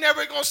you ain't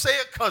never going to say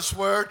a cuss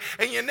word,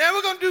 and you're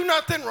never going to do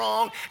nothing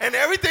wrong, and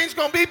everything's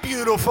going to be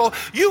beautiful.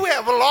 You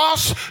have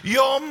lost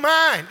your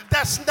mind.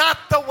 That's not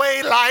the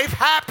way life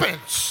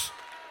happens.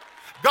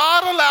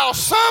 God allows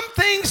some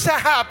things to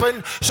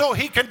happen so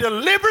he can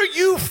deliver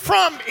you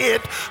from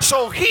it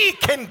so he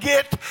can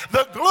get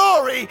the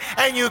glory,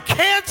 and you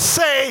can't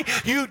say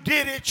you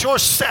did it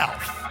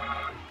yourself.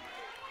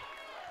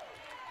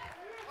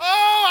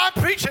 Oh,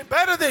 I'm preaching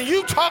better than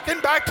you talking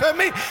back to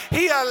me.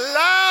 He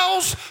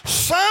allows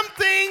some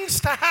things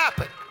to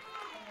happen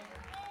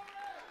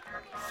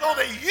so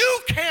that you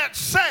can't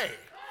say,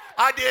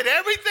 I did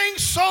everything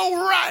so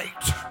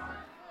right.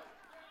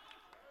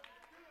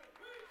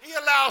 He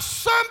allows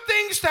some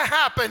things to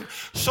happen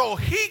so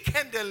he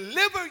can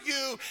deliver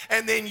you,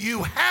 and then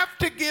you have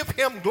to give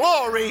him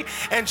glory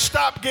and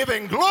stop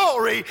giving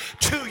glory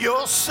to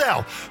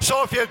yourself.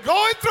 So if you're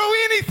going through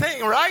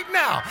anything right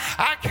now,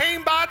 I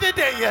came by to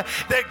tell you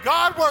that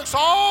God works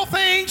all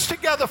things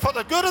together for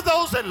the good of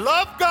those that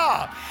love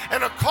God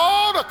and are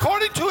called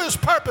according to his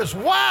purpose.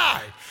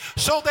 Why?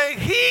 So that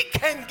he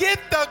can get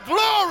the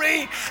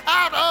glory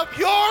out of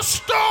your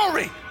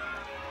story.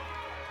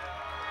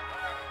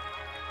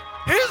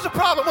 Here's the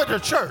problem with the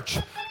church.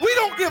 We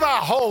don't give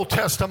our whole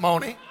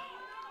testimony.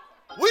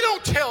 We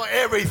don't tell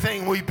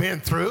everything we've been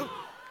through.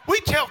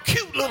 We tell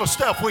cute little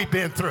stuff we've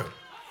been through.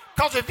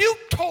 Because if you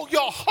told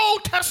your whole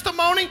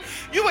testimony,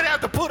 you would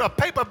have to put a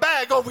paper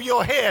bag over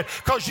your head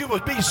because you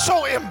would be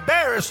so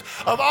embarrassed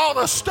of all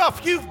the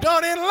stuff you've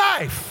done in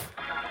life.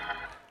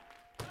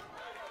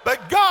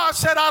 But God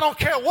said, I don't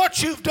care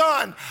what you've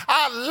done.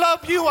 I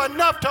love you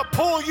enough to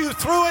pull you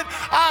through it.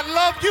 I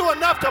love you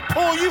enough to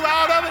pull you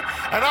out of it.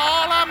 And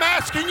all I'm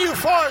asking you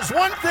for is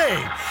one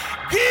thing.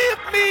 Give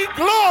me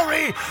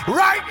glory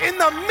right in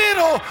the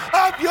middle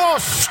of your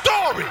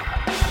story.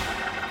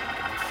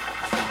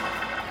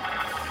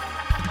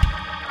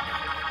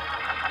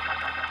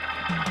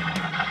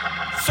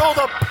 So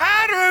the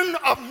pattern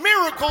of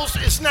miracles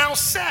is now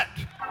set.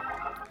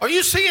 Are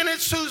you seeing it,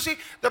 Susie?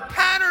 The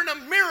pattern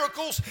of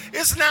miracles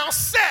is now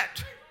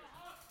set.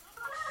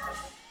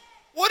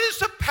 What is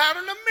the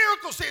pattern of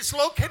miracles? It's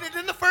located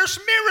in the first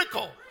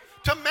miracle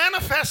to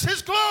manifest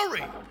his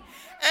glory.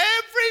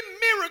 Every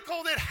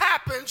miracle that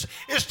happens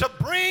is to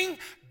bring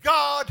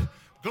God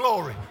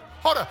glory.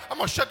 Hold on, I'm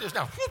going to shut this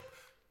down.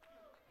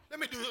 Let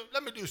me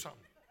do something.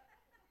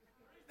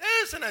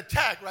 There's an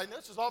attack right now.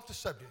 This is off the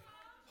subject.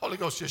 Holy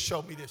Ghost just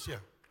showed me this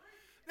here.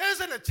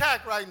 There's an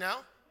attack right now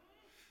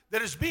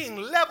that is being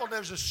leveled.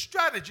 There's a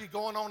strategy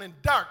going on in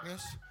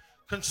darkness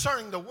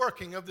concerning the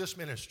working of this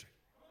ministry.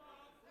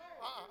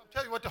 I'll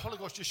tell you what the Holy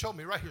Ghost just showed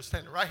me right here,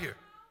 standing right here.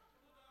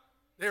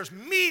 There's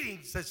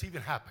meetings that's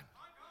even happened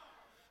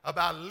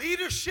about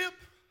leadership.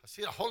 I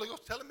see the Holy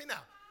Ghost telling me now.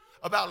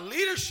 About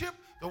leadership,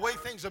 the way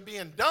things are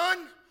being done.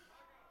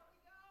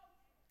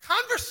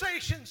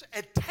 Conversations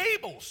at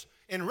tables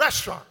in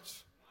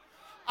restaurants.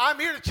 I'm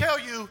here to tell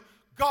you,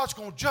 God's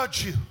going to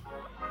judge you.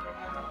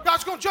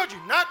 God's going to judge you,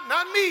 not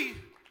me.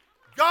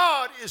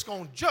 God is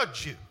going to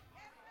judge you.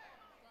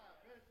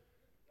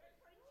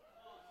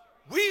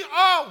 We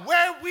are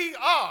where we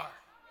are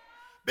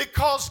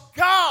because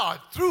God,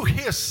 through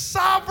his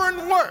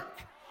sovereign work,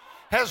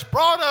 has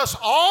brought us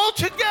all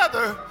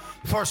together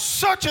for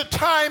such a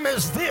time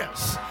as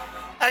this.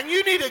 And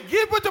you need to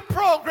get with the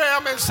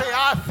program and say,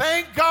 I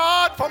thank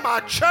God for my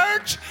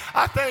church.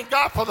 I thank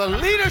God for the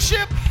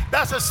leadership.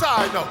 That's a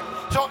side note.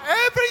 So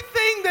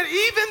everything that,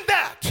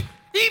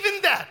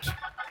 even that,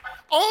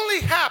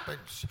 only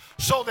happens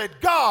so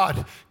that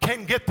God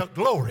can get the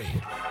glory.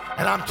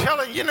 And I'm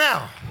telling you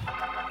now,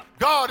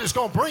 God is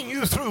going to bring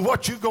you through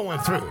what you're going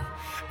through.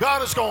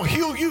 God is going to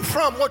heal you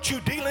from what you're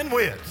dealing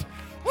with.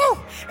 Woo!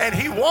 And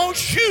he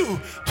wants you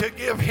to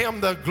give him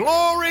the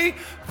glory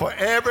for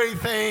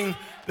everything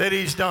that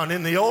he's done.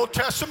 In the Old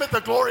Testament,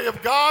 the glory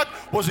of God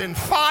was in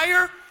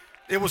fire.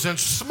 It was in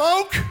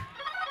smoke.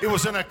 It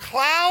was in a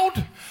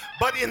cloud.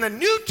 But in the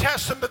New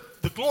Testament,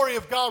 the glory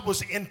of God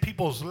was in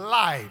people's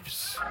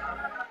lives.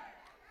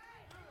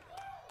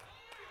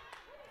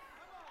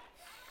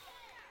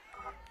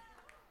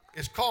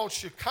 It's called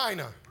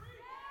Shekinah.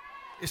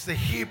 It's the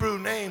Hebrew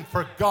name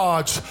for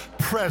God's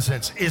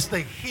presence. It's the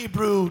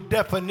Hebrew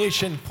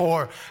definition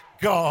for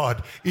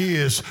God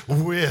is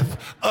with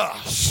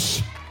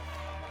us.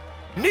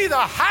 Neither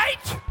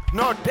height,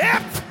 nor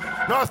depth,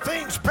 nor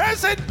things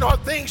present, nor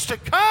things to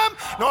come,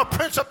 nor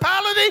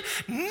principality,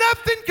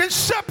 nothing can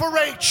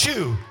separate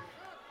you.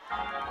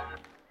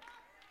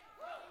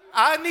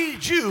 I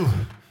need you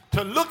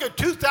to look at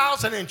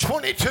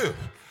 2022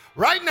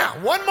 right now,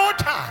 one more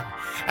time.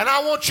 And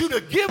I want you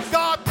to give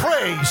God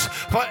praise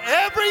for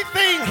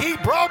everything he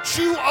brought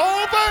you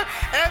over,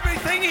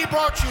 everything he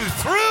brought you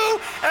through,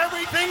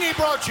 everything he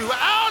brought you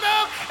out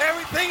of,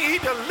 everything he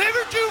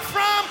delivered you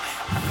from.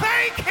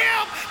 Thank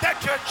him that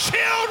your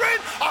children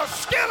are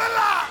still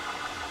alive.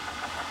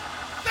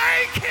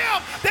 Thank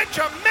him that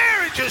your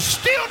marriage is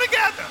still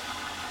together.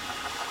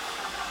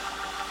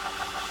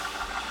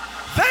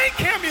 Thank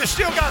him you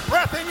still got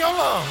breath in your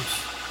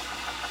lungs.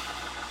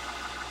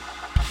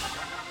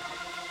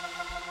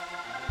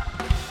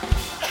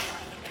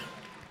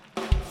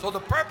 So the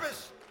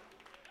purpose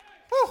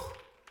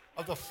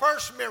of the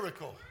first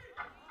miracle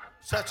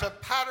sets a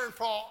pattern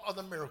for all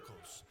other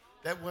miracles.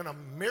 That when a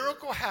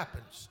miracle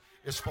happens,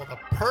 it's for the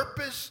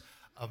purpose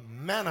of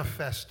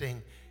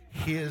manifesting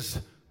his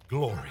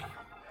glory.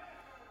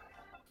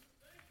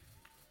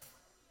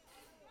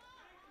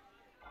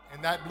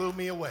 And that blew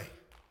me away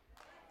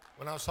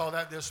when I saw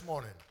that this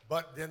morning.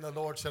 But then the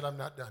Lord said, I'm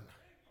not done.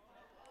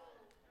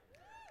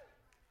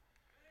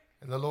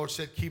 And the Lord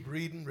said, keep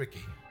reading,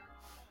 Ricky.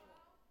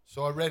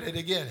 So I read it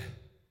again.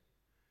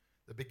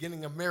 The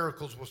beginning of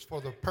miracles was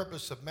for the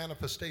purpose of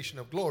manifestation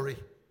of glory.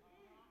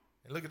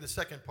 And look at the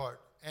second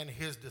part. And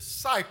his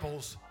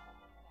disciples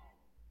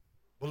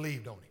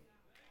believed on him.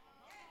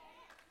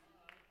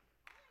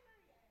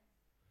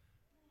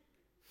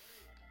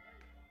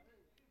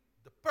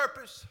 The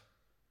purpose,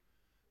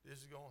 this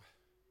is going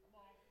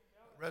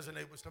to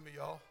resonate with some of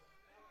y'all.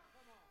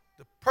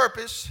 The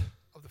purpose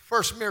of the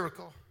first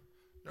miracle,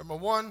 number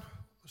one,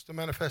 was to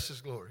manifest his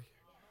glory.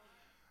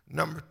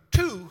 Number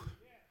two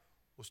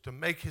was to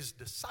make his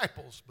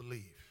disciples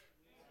believe.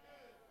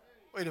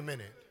 Wait a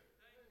minute.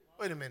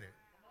 Wait a minute.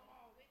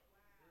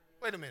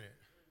 Wait a minute.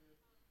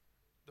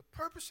 The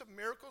purpose of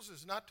miracles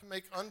is not to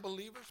make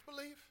unbelievers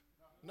believe?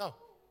 No.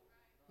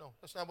 No,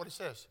 that's not what he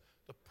says.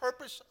 The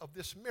purpose of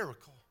this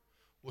miracle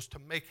was to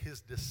make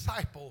his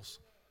disciples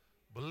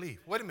believe.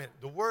 Wait a minute.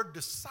 The word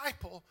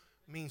disciple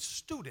means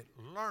student,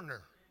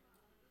 learner.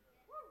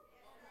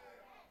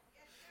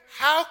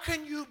 How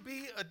can you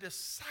be a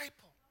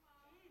disciple?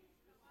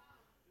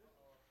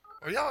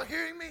 Are y'all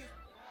hearing me?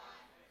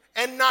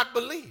 And not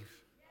believe.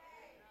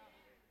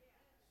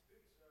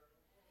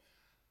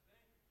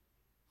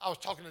 I was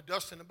talking to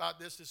Dustin about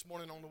this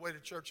morning on the way to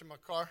church in my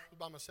car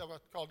by myself. I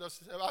called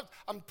Dustin.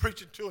 I'm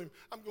preaching to him.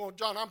 I'm going,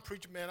 John, I'm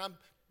preaching, man.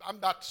 I'm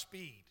about to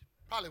speed.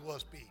 Probably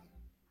was speeding.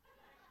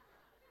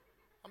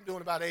 I'm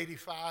doing about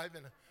 85,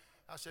 and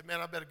I said, man,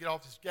 I better get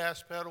off this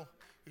gas pedal.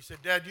 He said,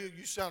 Dad,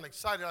 you sound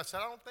excited. I said,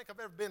 I don't think I've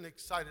ever been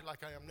excited like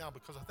I am now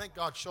because I think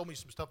God showed me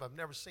some stuff I've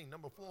never seen.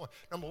 Number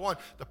one,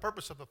 the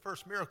purpose of the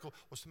first miracle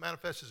was to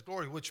manifest his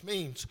glory, which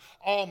means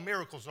all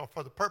miracles are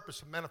for the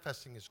purpose of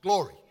manifesting his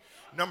glory.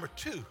 Number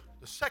two,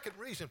 the second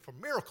reason for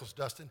miracles,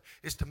 Dustin,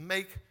 is to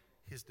make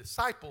his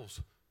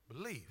disciples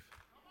believe.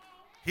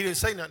 He didn't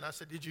say nothing. I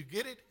said, did you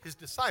get it? His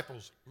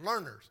disciples,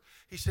 learners.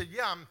 He said,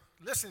 yeah, I'm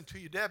listening to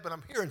you, Dad, but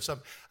I'm hearing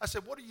something. I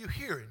said, what are you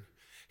hearing?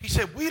 He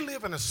said, we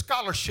live in a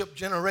scholarship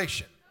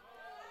generation.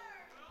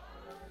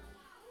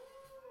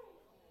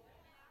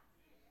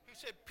 He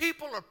said,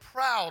 people are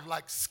proud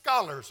like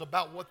scholars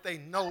about what they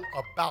know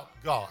about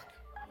God.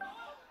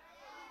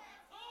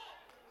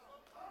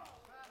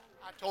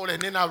 I told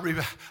him, and then I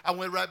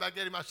went right back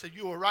at him. I said,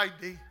 you were right,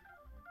 D.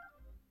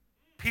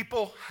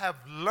 People have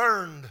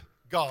learned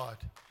God,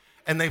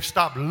 and they've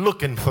stopped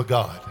looking for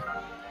God.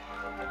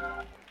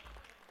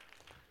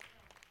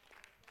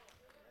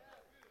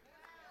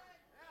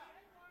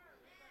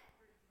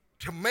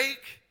 To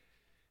make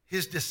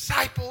his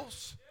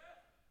disciples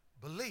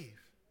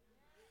believe.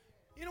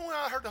 You know when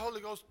I heard the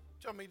Holy Ghost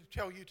tell me to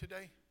tell you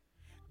today?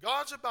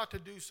 God's about to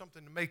do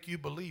something to make you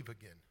believe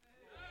again.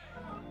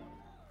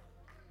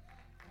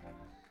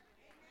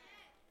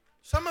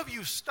 Some of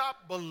you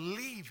stopped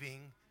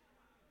believing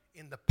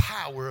in the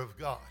power of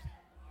God.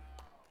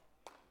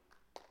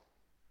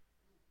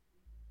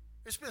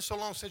 It's been so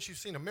long since you've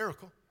seen a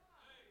miracle.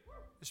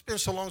 It's been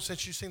so long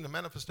since you've seen the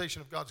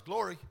manifestation of God's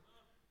glory.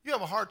 You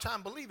have a hard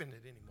time believing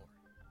it anymore.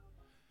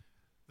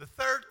 The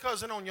third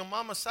cousin on your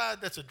mama's side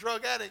that's a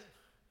drug addict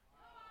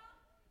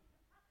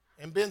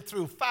and been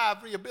through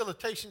 5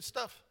 rehabilitation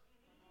stuff,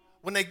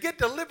 when they get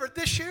delivered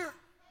this year,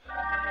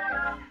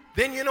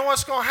 then you know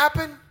what's going to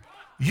happen?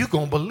 You're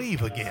going to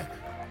believe again.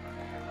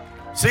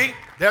 See,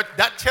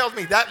 that tells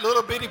me, that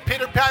little bitty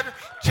pitter-patter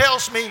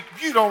tells me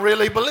you don't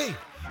really believe.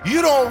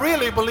 You don't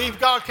really believe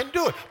God can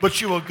do it,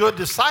 but you're a good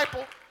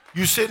disciple.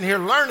 You sitting here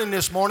learning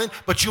this morning,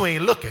 but you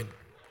ain't looking.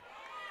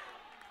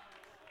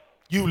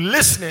 You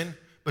listening,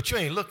 but you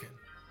ain't looking.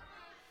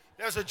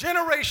 There's a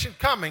generation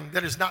coming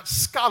that is not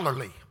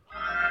scholarly.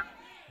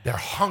 They're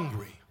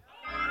hungry.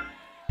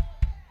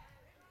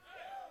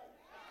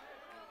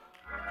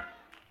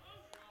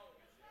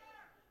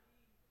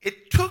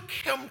 It took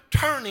him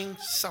turning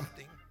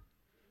something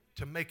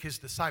to make his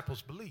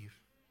disciples believe.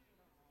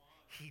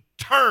 He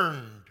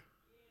turned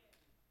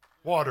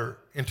water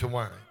into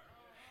wine.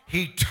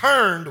 He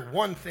turned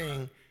one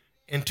thing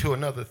into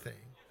another thing.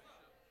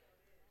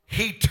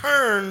 He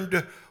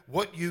turned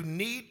what you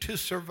need to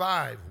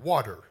survive,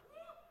 water,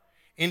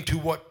 into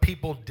what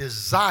people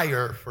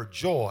desire for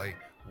joy,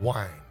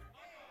 wine.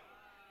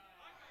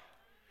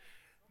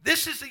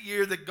 This is a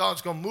year that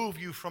God's going to move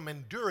you from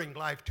enduring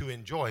life to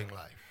enjoying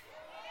life.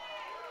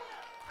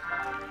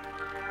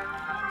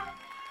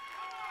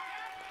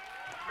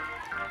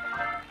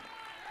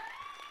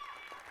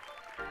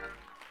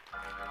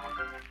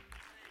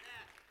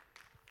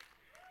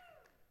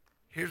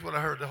 Here's what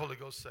I heard the Holy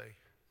Ghost say.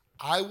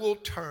 I will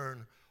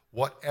turn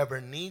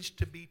whatever needs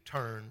to be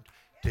turned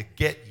to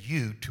get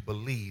you to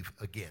believe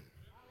again.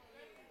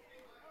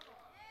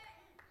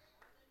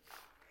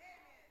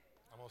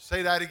 I'm going to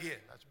say that again.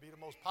 That's be the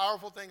most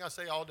powerful thing I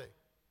say all day.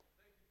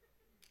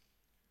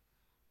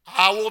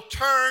 I will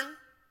turn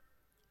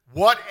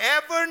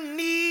whatever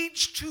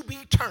needs to be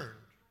turned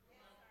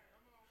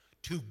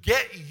to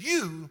get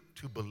you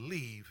to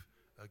believe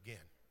again.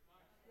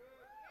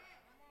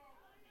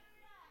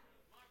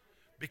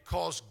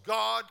 Because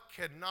God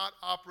cannot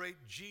operate,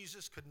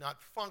 Jesus could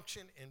not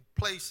function in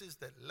places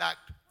that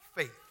lacked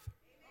faith.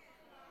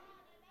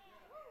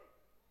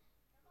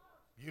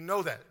 You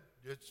know that.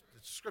 It's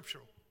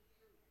scriptural.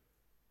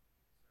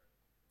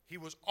 He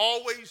was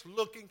always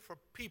looking for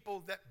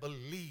people that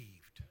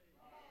believed.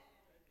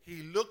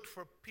 He looked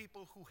for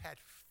people who had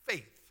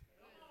faith.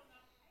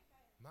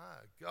 My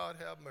God,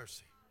 have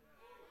mercy.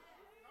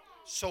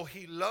 So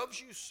he loves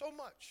you so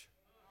much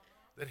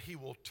that he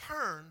will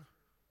turn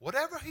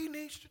whatever he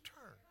needs to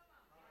turn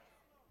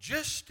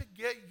just to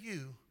get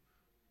you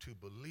to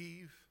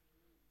believe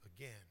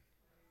again.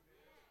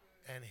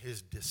 And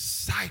his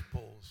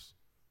disciples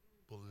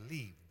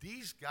believed.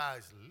 These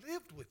guys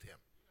lived with him.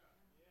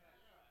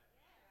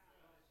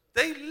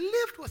 They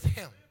lived with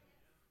him,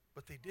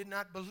 but they did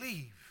not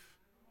believe.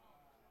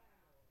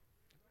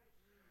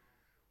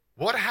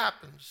 What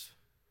happens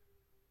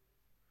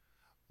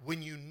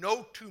when you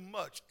know too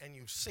much and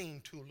you've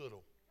seen too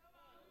little?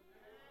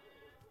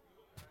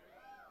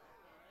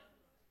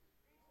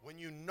 When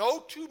you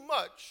know too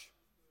much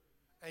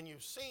and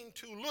you've seen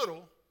too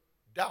little,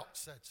 doubt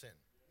sets in.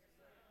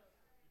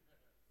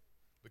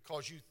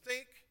 Because you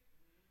think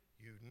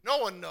you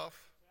know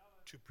enough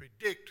to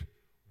predict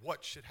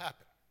what should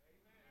happen.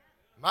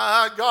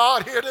 My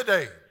God, here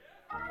today.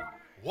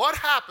 What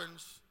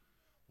happens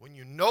when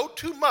you know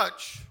too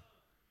much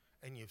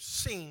and you've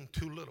seen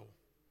too little?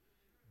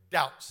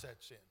 Doubt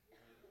sets in.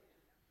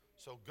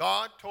 So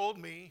God told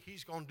me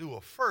he's going to do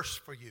a first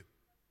for you.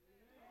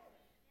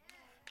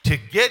 To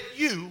get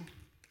you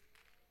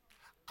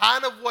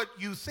out of what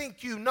you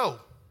think you know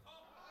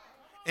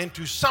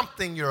into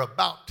something you're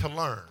about to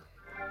learn.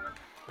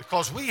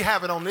 Because we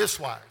have it on this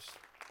wise.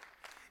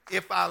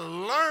 If I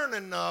learn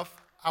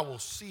enough, I will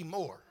see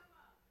more.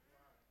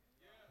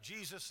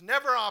 Jesus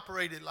never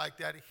operated like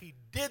that. He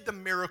did the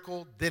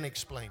miracle, then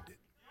explained it.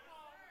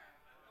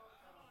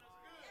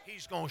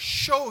 He's going to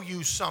show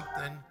you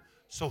something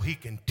so he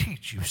can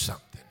teach you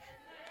something.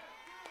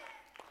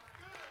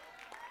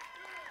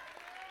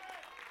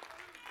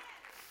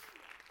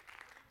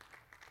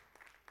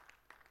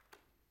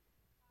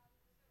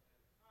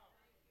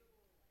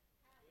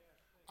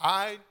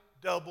 I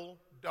double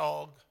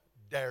dog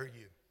dare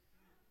you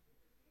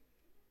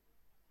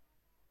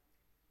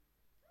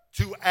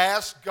to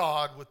ask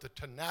God with the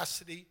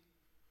tenacity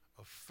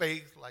of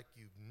faith like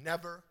you've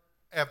never,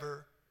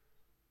 ever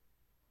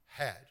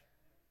had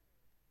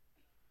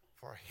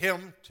for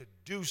him to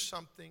do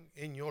something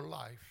in your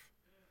life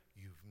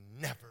you've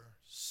never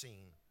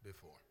seen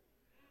before.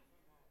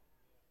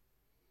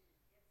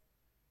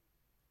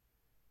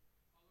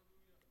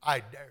 I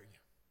dare you.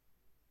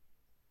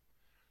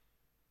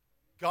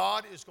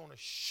 God is going to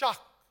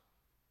shock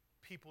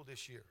people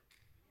this year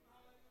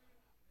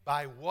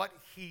by what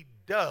he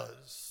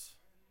does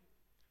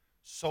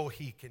so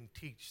he can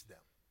teach them.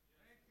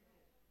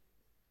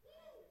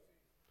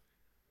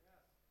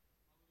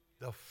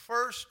 The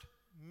first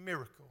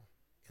miracle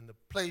in the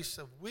place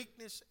of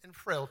weakness and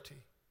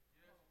frailty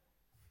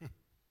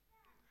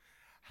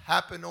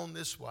happened on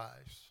this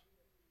wise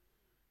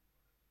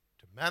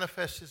to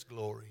manifest his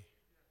glory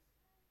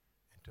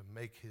and to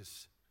make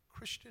his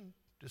Christian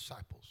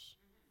disciples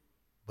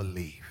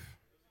believe.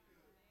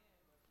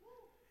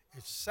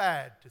 It's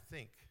sad to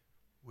think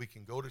we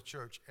can go to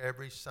church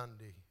every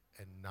Sunday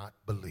and not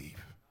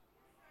believe.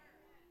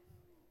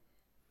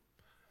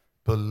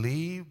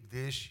 Believe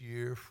this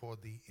year for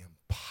the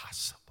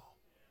impossible.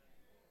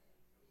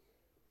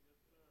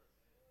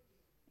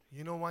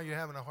 You know why you're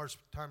having a hard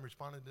time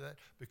responding to that?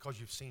 Because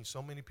you've seen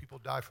so many people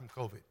die from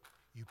COVID.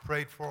 You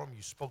prayed for them.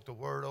 You spoke the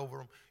word over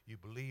them. You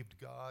believed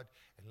God.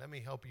 And let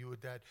me help you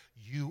with that.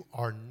 You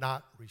are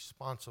not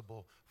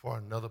responsible for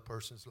another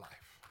person's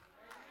life.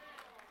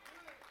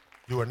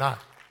 You are not.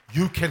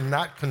 You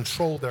cannot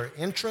control their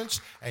entrance,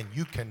 and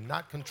you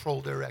cannot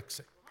control their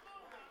exit.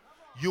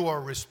 You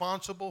are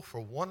responsible for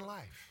one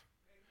life,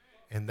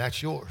 and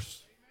that's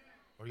yours.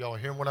 Are y'all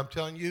hearing what I'm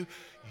telling you?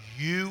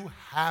 You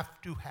have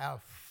to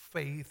have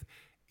faith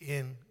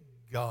in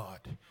God.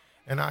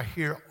 And I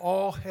hear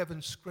all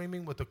heaven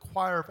screaming with a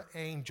choir of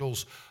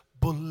angels,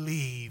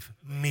 believe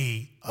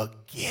me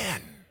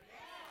again.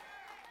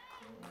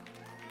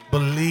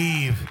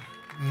 Believe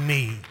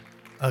me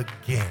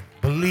again.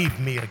 Believe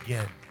me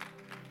again.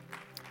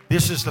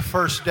 This is the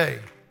first day.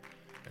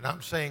 And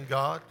I'm saying,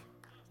 God,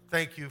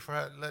 thank you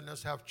for letting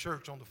us have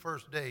church on the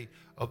first day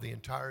of the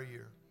entire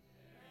year.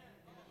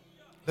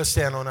 Let's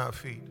stand on our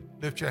feet.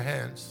 Lift your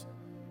hands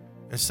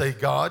and say,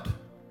 God,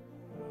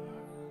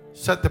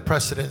 set the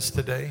precedence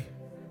today.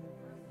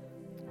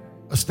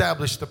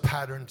 Establish the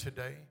pattern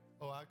today.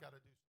 Oh, I got to do